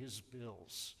pay his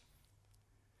bills.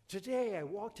 Today I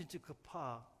walked into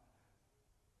Kapaa,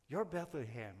 your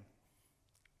Bethlehem,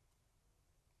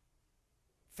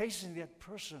 facing that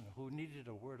person who needed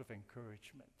a word of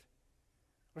encouragement,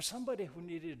 or somebody who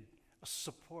needed a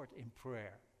support in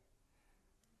prayer,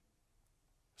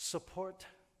 support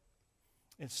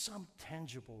in some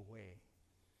tangible way.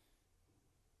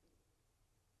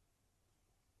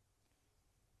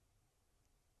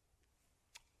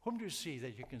 Whom do you see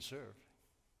that you can serve?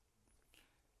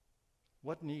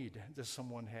 What need does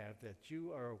someone have that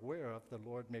you are aware of the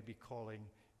Lord may be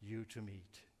calling you to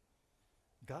meet?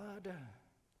 God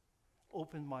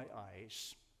opened my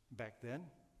eyes back then,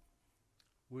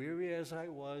 weary as I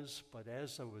was, but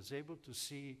as I was able to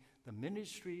see the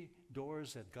ministry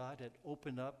doors that God had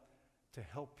opened up to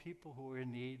help people who were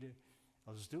in need,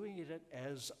 I was doing it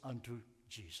as unto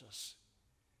Jesus.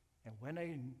 And when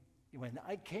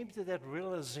I came to that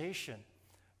realization,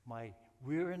 my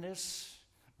weariness,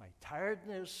 my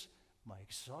tiredness, my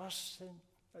exhaustion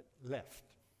left.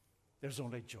 There's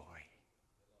only joy.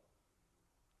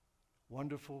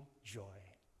 Wonderful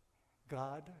joy.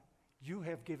 God, you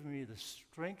have given me the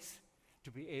strength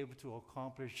to be able to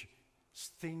accomplish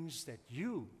things that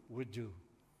you would do.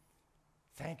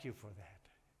 Thank you for that.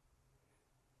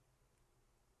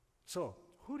 So,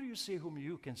 who do you see whom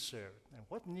you can serve? And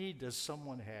what need does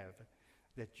someone have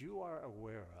that you are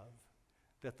aware of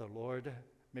that the Lord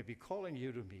may be calling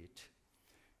you to meet?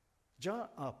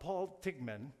 Paul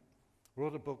Tigman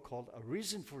wrote a book called A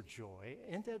Reason for Joy.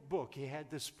 In that book, he had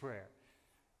this prayer.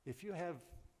 If you have,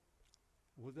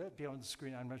 will that be on the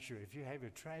screen? I'm not sure. If you have your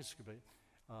transcript,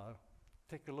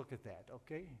 take a look at that,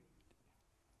 okay?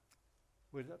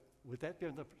 Would that be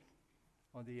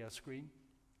on the screen?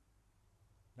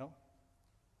 No?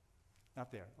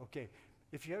 Not there. Okay.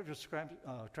 If you have your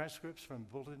transcripts from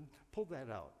bulletin, pull that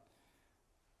out.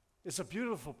 It's a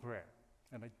beautiful prayer,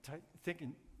 and I think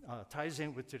it ties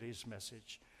in with today's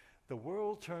message. The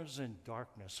world turns in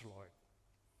darkness, Lord,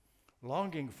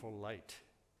 longing for light.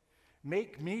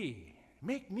 Make me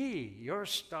your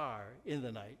star in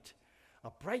the night,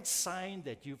 a bright sign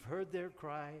that you've heard their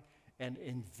cry and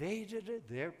invaded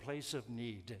their place of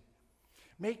need.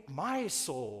 Make my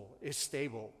soul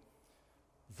stable,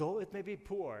 though it may be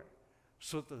poor,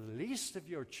 so that the least of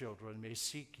your children may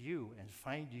seek you and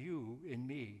find you in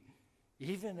me,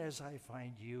 even as I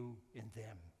find you in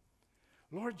them.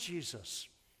 Lord Jesus,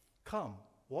 come,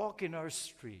 walk in our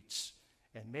streets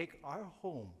and make our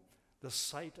home the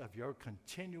site of your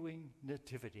continuing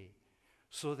nativity,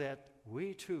 so that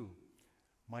we too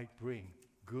might bring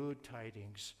good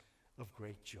tidings of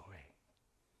great joy.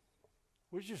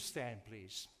 Would you stand,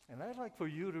 please? And I'd like for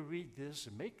you to read this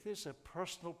and make this a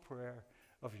personal prayer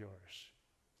of yours,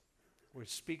 where it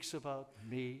speaks about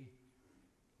me,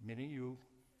 meaning you.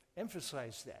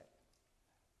 Emphasize that.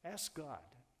 Ask God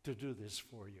to do this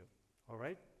for you, all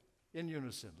right? In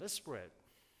unison, let's spread.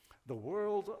 The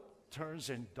world turns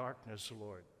in darkness,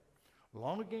 Lord,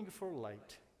 longing for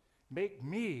light. Make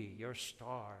me your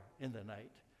star in the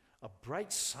night, a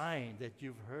bright sign that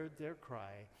you've heard their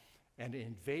cry and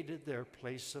invaded their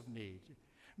place of need.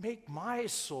 Make my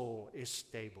soul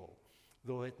stable,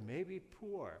 though it may be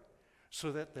poor,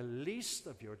 so that the least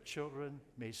of your children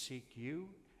may seek you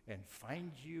and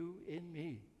find you in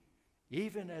me,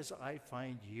 even as I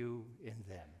find you in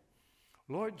them.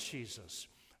 Lord Jesus,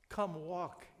 come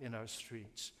walk in our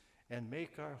streets and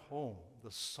make our home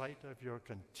the site of your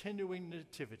continuing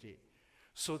nativity,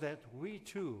 so that we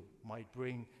too might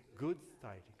bring good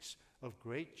tidings of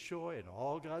great joy, and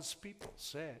all God's people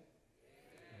said,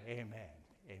 Amen.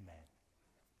 Amen.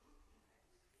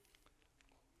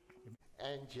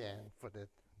 And Jan for that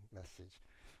message.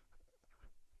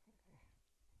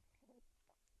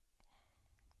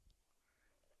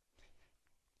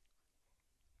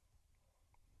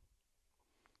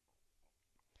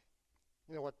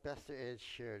 You know what Pastor Ed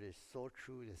shared is so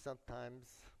true that sometimes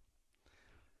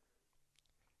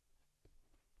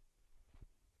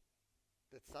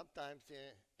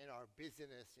in our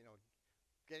busyness,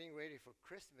 getting ready for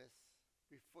Christmas,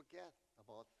 we forget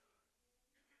about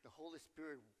the Holy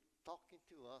Spirit talking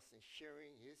to us and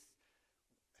sharing his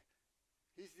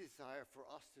desire for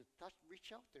us to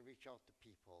reach out to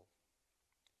people.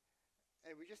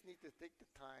 And we just need to take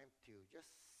the time to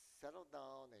just settle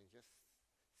down and just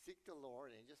seek the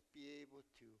Lord and just be able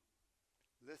to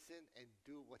listen and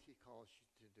do what he calls you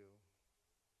to do.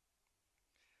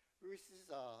 This is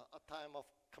a time of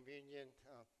communion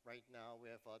right now.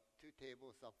 We have 2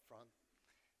 tables up front,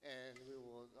 and you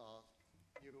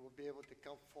will be able to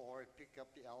come forward, pick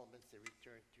up the elements, and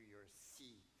return to your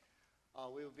seat.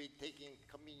 We will be taking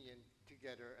communion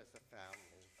together as a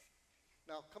family.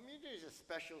 Now, communion is a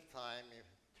special time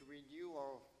to renew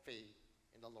our faith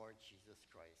in the Lord Jesus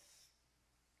Christ.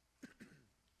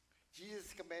 Jesus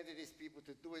commanded his people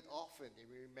to do it often in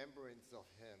remembrance of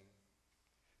him,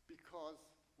 because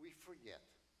we forget.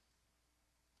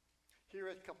 Here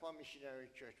at Kapaa Missionary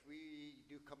Church, we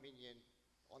do communion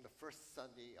on the first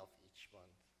Sunday of each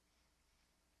month.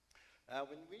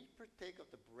 When we partake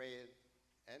of the bread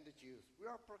and the juice, we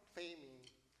are proclaiming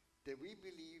that we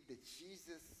believe that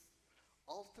Jesus'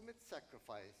 ultimate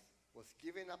sacrifice was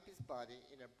giving up his body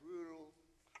in a brutal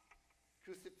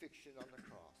crucifixion on the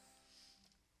cross.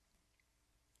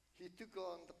 He took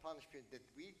on the punishment that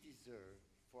we deserve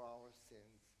for our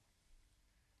sins.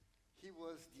 He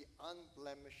was the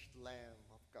unblemished Lamb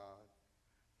of God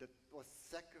that was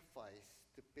sacrificed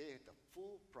to pay the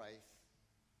full price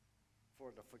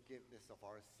for the forgiveness of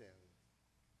our sins.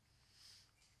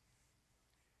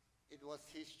 It was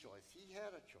his choice. He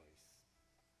had a choice.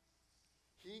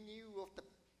 He knew of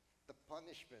the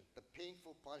punishment, the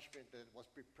painful punishment that was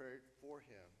prepared for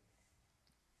him.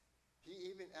 He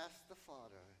even asked the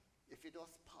Father if it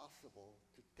was possible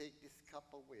to take this cup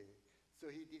away so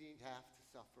he didn't have to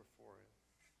suffer for it.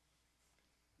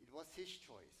 It was his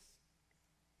choice.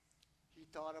 He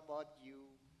thought about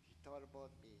you, he thought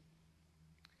about me,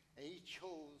 and he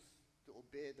chose to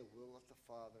obey the will of the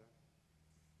Father.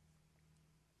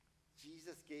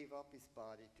 Jesus gave up his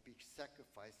body to be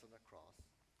sacrificed on the cross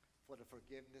for the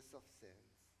forgiveness of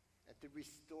sins and to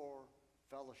restore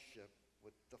fellowship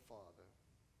with the Father.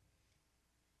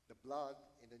 The blood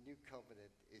in the new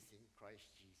covenant is in Christ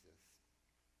Jesus.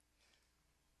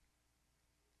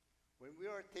 When we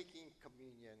are taking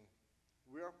communion,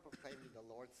 we are proclaiming the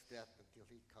Lord's death until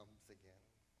he comes again.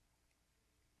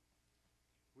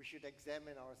 We should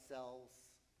examine ourselves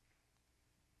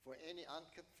for any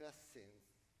unconfessed sins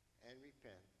and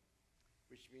repent,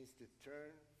 which means to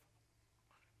turn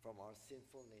from our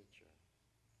sinful nature.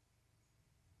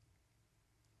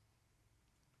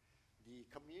 The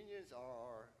communions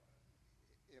are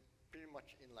pretty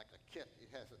much in like a kit. It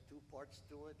has two parts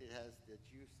to it. It has the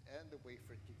juice and the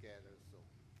wafer together. So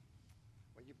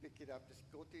when you pick it up, just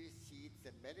go to your seats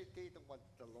and meditate on what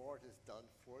the Lord has done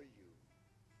for you,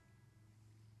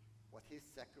 what his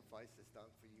sacrifice has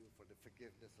done for you for the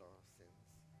forgiveness of our sins.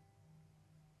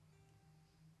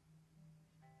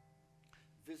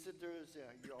 Visitors,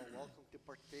 you are welcome to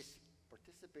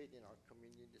participate in our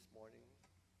communion this morning.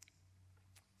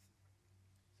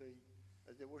 So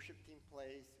as the worship team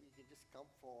plays, you can just come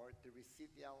forward to receive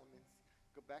the elements,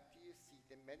 go back to your seat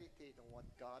and meditate on what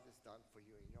God has done for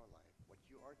you in your life, what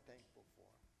you are thankful for.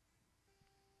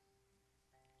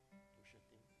 Worship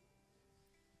team.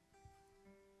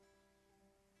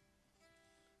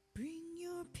 Bring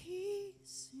your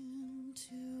peace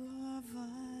into our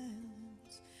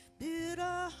violence. Bid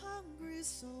our hungry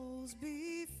souls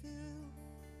be filled.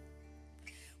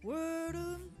 Word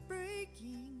of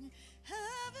breaking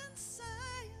heaven's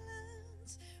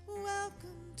silence.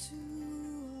 Welcome to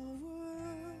our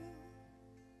world.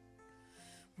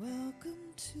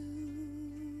 Welcome to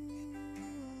our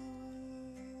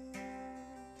world.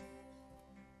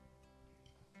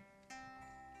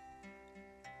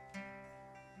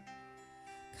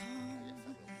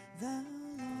 Come, thou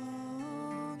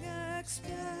long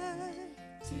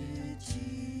expected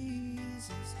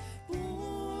Jesus,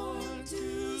 born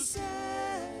to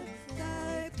set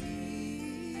thy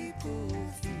people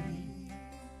free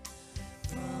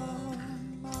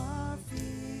from our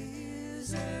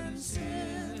fears and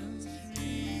sins.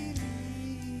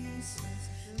 Release us,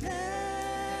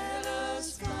 let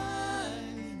us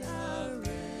find our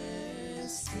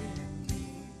rest in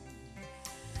thee.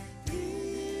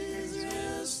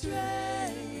 Israel's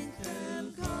strength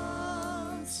and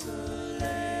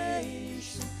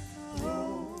consolation,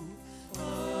 hope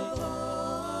of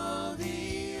all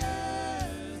the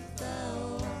earth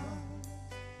thou art,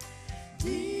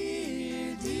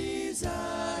 dear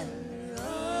desire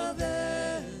of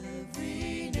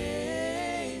every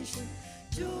nation,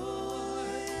 joy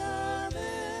of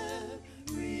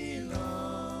every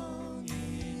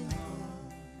longing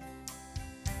heart.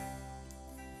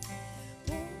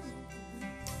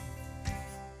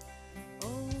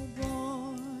 Oh,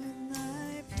 born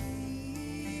thy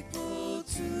people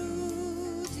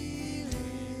to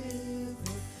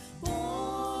deliver,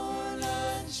 born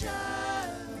a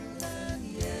child and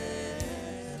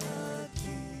yet a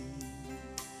king,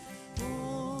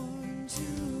 born to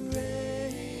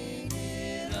reign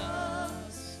in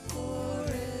us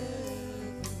forever.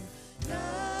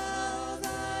 Now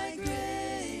thy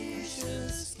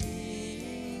gracious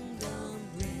kingdom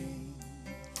bring,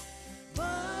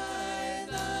 by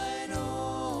thine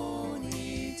own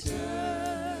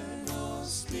eternal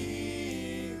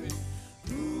Spirit,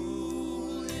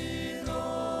 rule in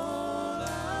all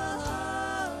our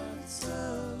hearts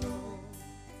alone.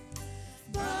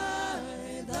 By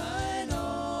thine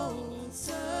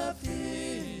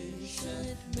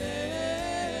all-sufficient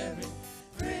merit,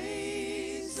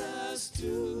 raise us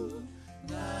to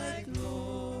thy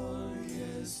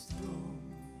glorious throne.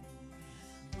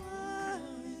 By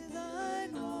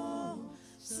thine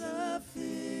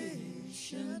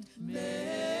all-sufficient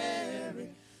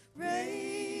merit,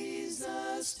 raise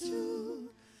us to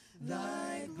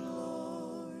thy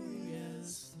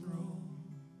glorious throne.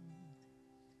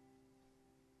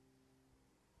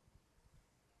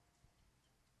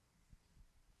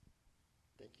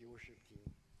 Thank you, worship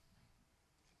team.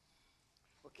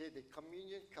 Okay, the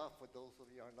communion cup, for those of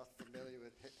you who are not familiar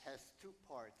with it, has two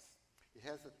parts. It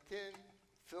has a thin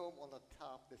film on the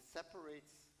top that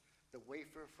separates the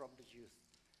wafer from the juice.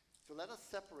 So let us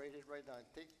separate it right now and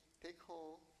take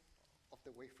hold of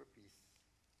the wafer piece.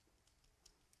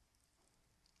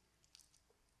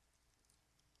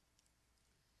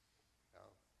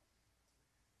 Now,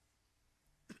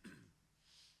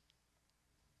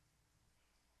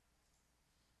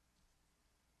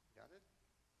 got it?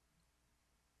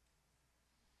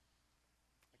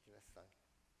 Okay, that's fine.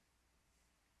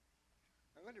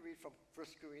 I'm going to read from 1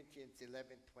 Corinthians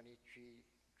 11:23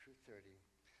 through 30.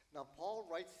 Now Paul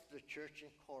writes to the church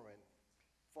in Corinth,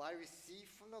 "For I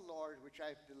received from the Lord, which I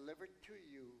have delivered to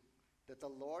you, that the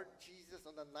Lord Jesus,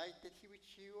 on the night that he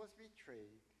was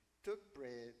betrayed, took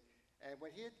bread, and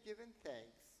when he had given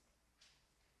thanks,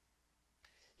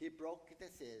 he broke it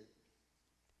and said,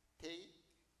 Take,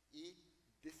 eat,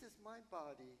 this is my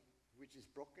body, which is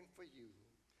broken for you.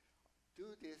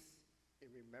 Do this in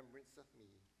remembrance of me.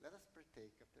 Let us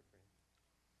partake of the bread.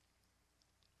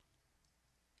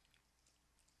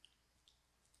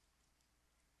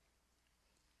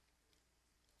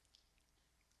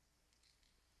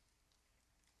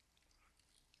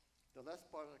 The last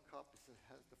part of the cup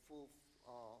has the full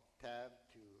tab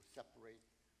to separate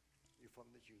you from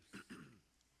the juice.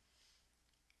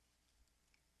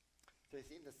 So it's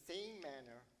in the same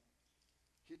manner,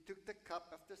 he took the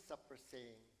cup after supper,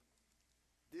 saying,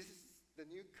 this is the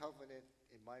new covenant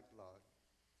in my blood.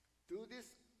 Do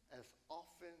this as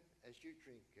often as you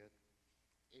drink it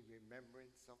in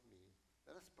remembrance of me.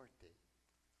 Let us partake.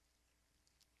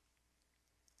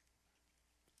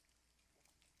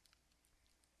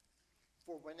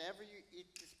 For whenever you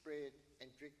eat this bread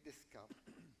and drink this cup,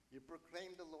 you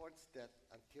proclaim the Lord's death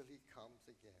until he comes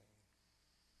again.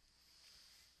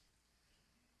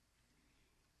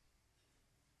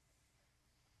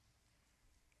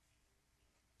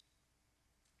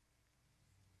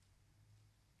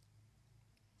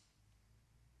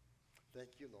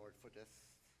 Thank you, Lord, for this,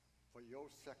 for your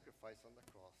sacrifice on the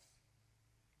cross,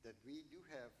 that we do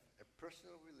have a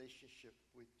personal relationship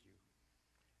with you.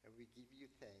 And we give you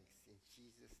thanks in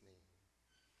Jesus' name.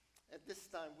 At this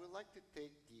time, we'd like to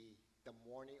take the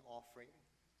morning offering.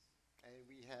 And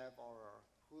we have our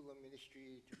hula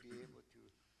ministry to be able to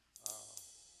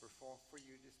perform for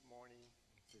you this morning.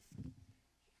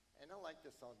 And I like the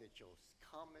song they chose,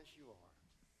 Come As You Are.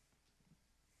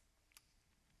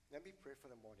 Let me pray for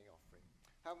the morning offering.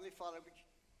 Heavenly Father,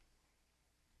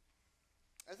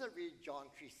 as I read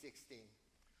John 3:16,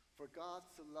 for God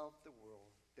so loved the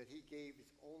world that he gave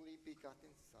his only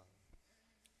begotten Son,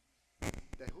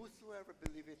 that whosoever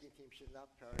believeth in him should not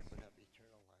perish but have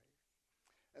eternal life.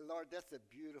 And Lord, that's a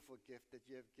beautiful gift that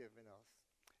you have given us.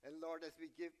 And Lord, as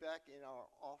we give back in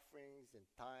our offerings and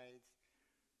tithes,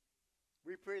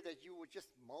 we pray that you would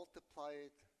just multiply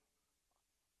it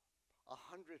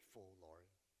 100-fold, Lord.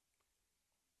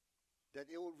 That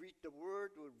it will the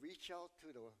word will reach out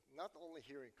to not only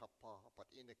here in Kapaa, but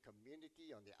in the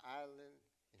community, on the island,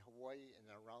 in Hawaii,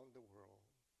 and around the world.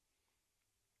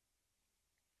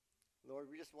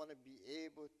 Lord, we just want to be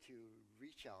able to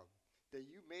reach out, that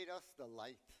you made us the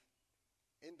light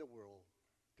in the world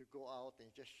to go out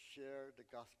and just share the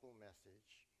gospel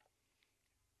message.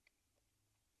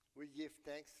 We give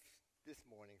thanks this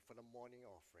morning for the morning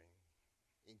offering.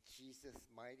 In Jesus'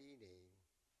 mighty name.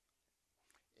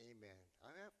 Amen.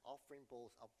 I have offering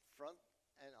bowls up front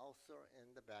and also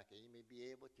in the back. And you may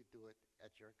be able to do it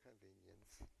at your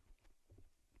convenience.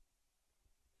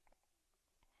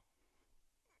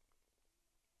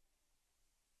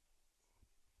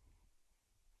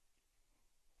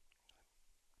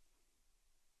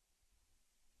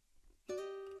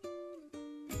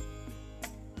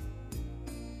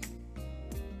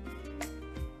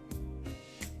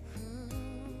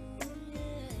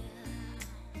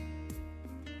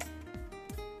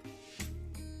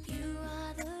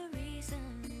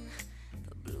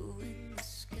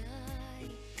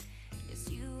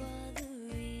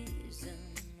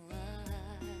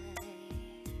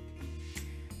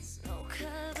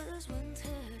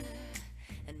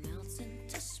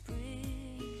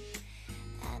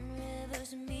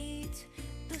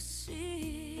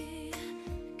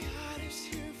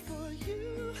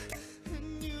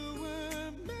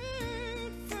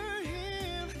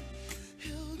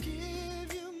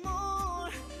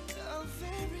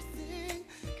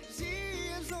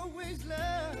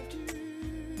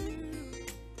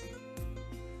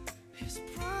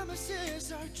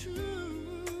 Promises are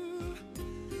true,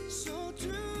 so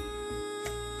true.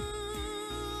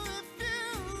 If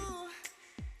you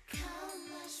come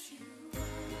as you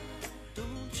are,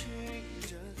 don't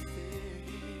change a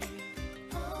thing.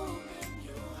 Open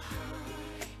your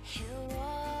heart, he'll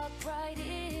walk right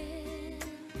in.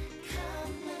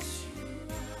 Come as you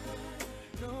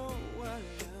are, no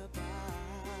alibi.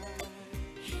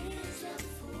 His love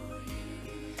for you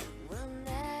will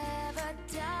never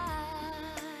die.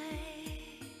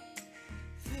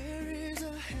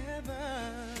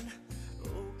 Heaven,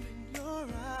 open your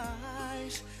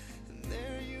eyes, and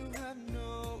there you have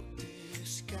no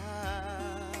disguise.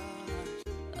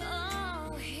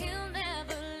 Oh, he'll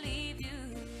never leave you,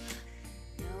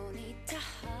 no need to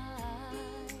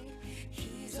hide.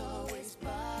 He's always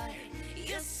by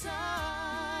your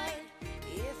side.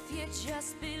 If you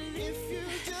just believe,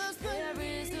 there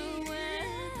is a way.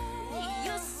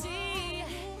 You'll see,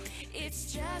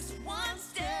 it's just one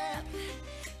step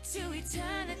to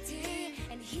eternity,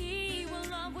 and he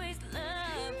will always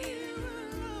love you.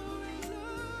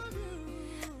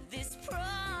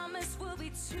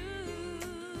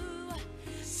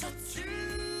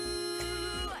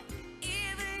 true,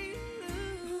 even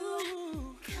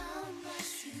you. Come as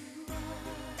you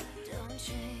are, don't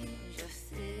change a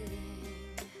thing.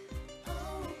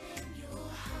 Open your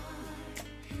heart,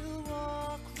 He'll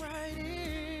walk right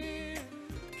in.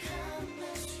 Come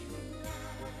as you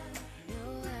are, no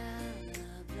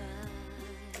alibis.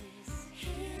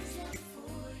 His love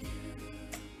for you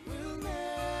will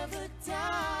never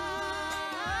die.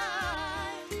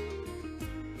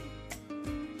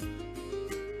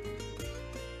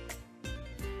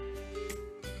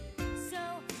 So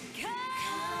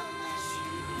come as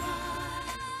you are,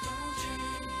 don't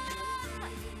change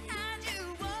as you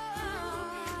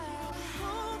are.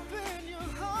 Open your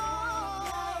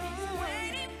heart,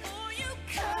 waiting for you.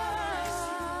 Come,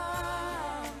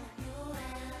 no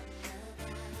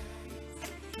alibis.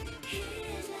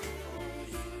 His love for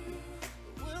you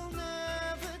will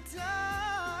never die.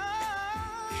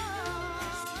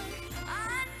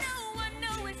 I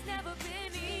know it's never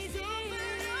been easy.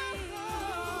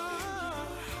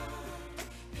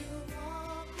 He'll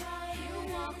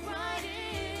walk right in.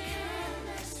 Come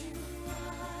as you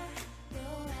are, no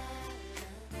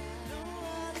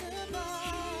alibis.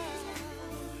 His love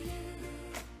for you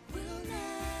will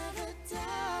never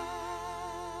die.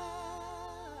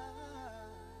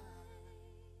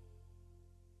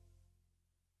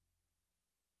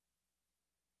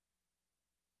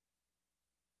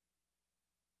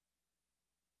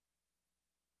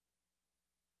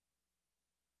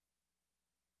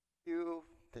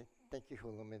 Thank you,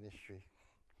 Hulu Ministry.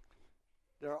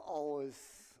 They're always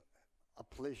a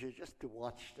pleasure just to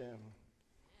watch them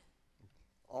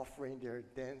offering their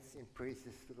dance in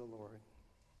praises to the Lord.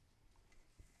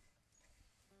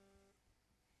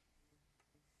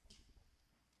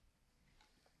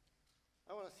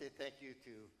 I want to say thank you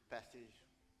to Pastor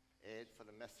Ed for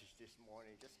the message this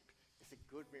morning. It's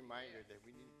a good reminder that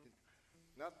we need to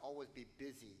not always be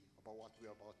busy about what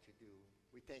we're about to do.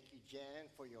 We thank you, Jan,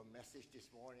 for your message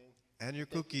this morning. And your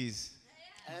Thank cookies.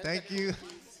 And Thank the you.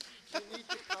 cookies. You need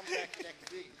to come back next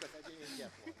week because I didn't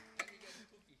get one.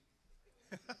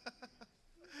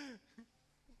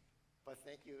 But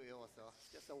thank you. It was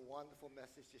just a wonderful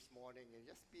message this morning, and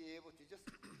just be able to just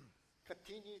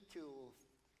continue to,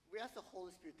 we ask the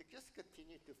Holy Spirit to just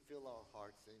continue to fill our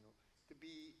hearts, to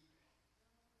be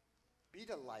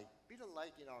the light in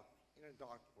a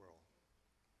dark world.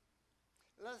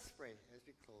 Let us pray as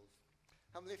we close.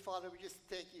 Heavenly Father, we just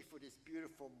thank you for this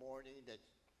beautiful morning that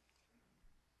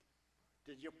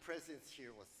your presence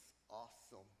here was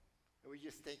awesome. And we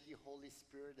just thank you, Holy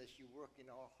Spirit, as you work in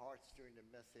our hearts during the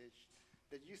message,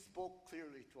 that you spoke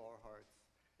clearly to our hearts.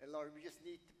 And Lord, we just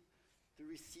need to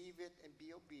receive it and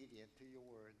be obedient to your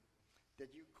word,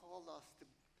 that you call us to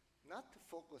not to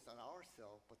focus on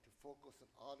ourselves, but to focus on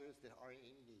others that are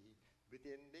in need. But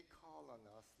then they call on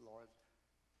us, Lord.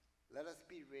 Let us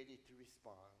be ready to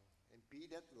respond and be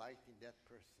that light in that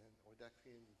person or that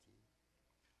community.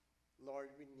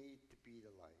 Lord, we need to be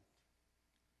the light.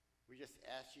 We just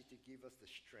ask you to give us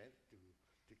the strength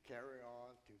to carry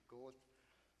on, to go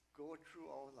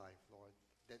through our life, Lord,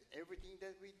 that everything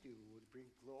that we do would bring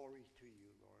glory to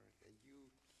you, Lord.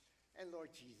 And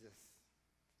Lord Jesus,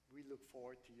 we look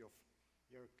forward to your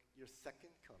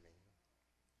second coming.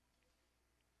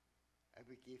 And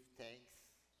we give thanks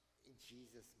in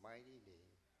Jesus' mighty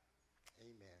name.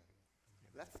 Amen.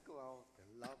 Let's go out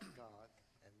and love God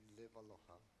and live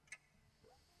aloha.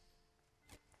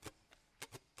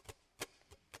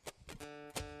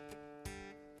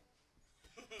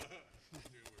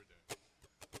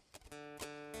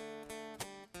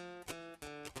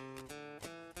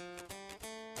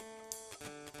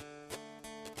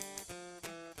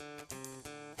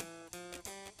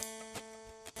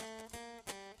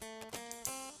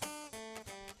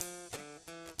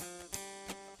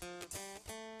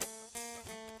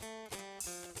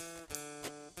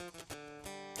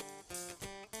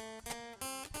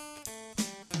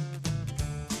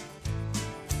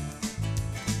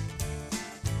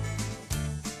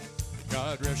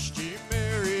 God rest ye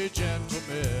merry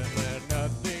gentlemen, let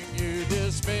nothing you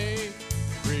dismay.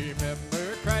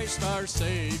 Remember Christ our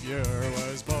Savior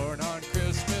was born on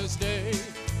Christmas Day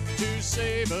to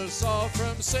save us all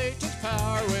from Satan's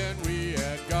power when we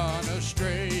had gone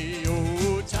astray.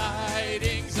 Oh,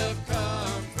 tidings of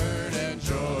comfort and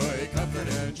joy, comfort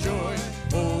and joy.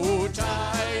 Oh,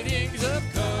 tidings of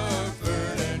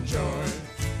comfort and joy.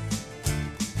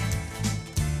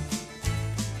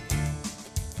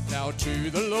 Now to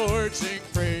the Lord sing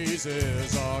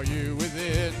praises, all you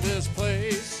within this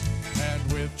place,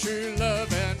 and with true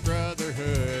love and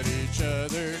brotherhood each each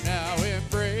other now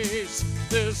embrace.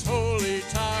 This holy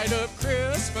tide of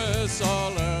Christmas,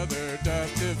 all other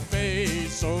doth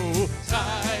deface. Oh,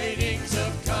 tidings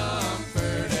of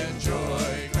comfort and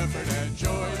joy, comfort and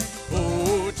joy.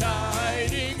 Oh,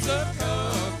 tidings of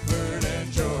comfort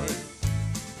and joy.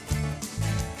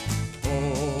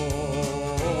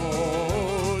 Oh,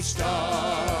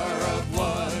 star of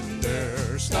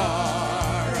wonder,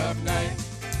 star of night,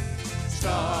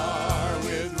 star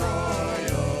with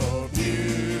royal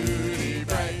beauty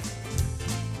bright,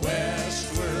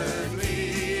 westward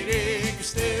leading,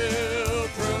 still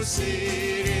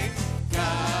proceeding,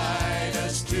 guide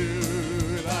us to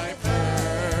thy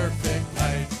perfect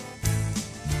light.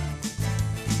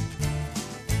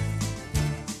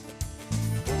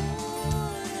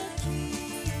 Born a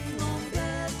king on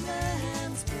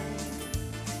Bethlehem's plain,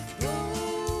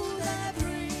 gold I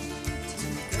bring to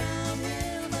crown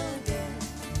him again.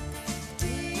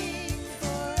 King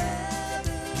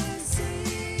forever,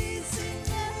 ceasing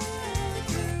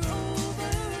never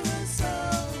over us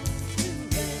all to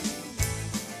reign.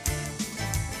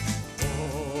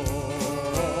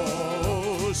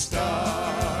 Oh,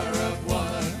 star of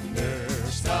wonder,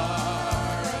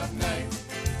 star of night,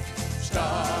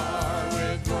 star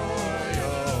with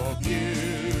royal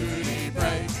beauty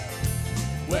bright,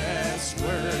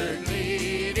 westward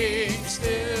leading,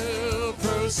 still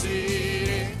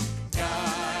proceeding,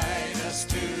 guide us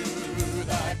to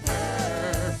thy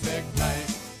perfect light.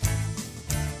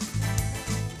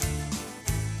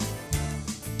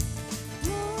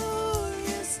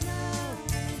 Glorious now,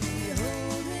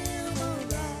 behold him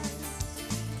arise,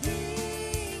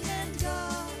 King and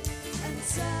God and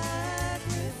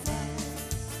sacrifice.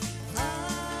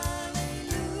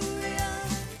 Hallelujah,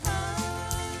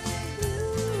 hallelujah,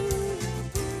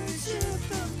 worship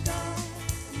from God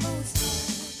Most High.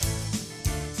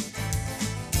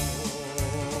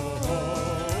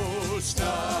 Oh,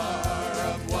 star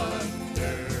of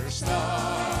wonder,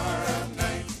 star of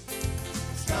night,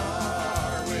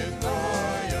 star with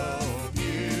royal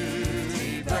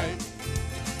beauty bright,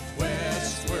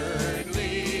 westward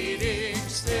leading,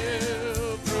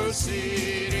 still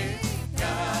proceeding,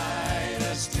 guide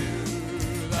us to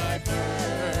thy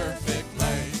perfect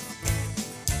light.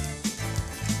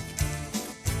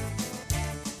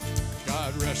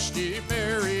 God rest ye merry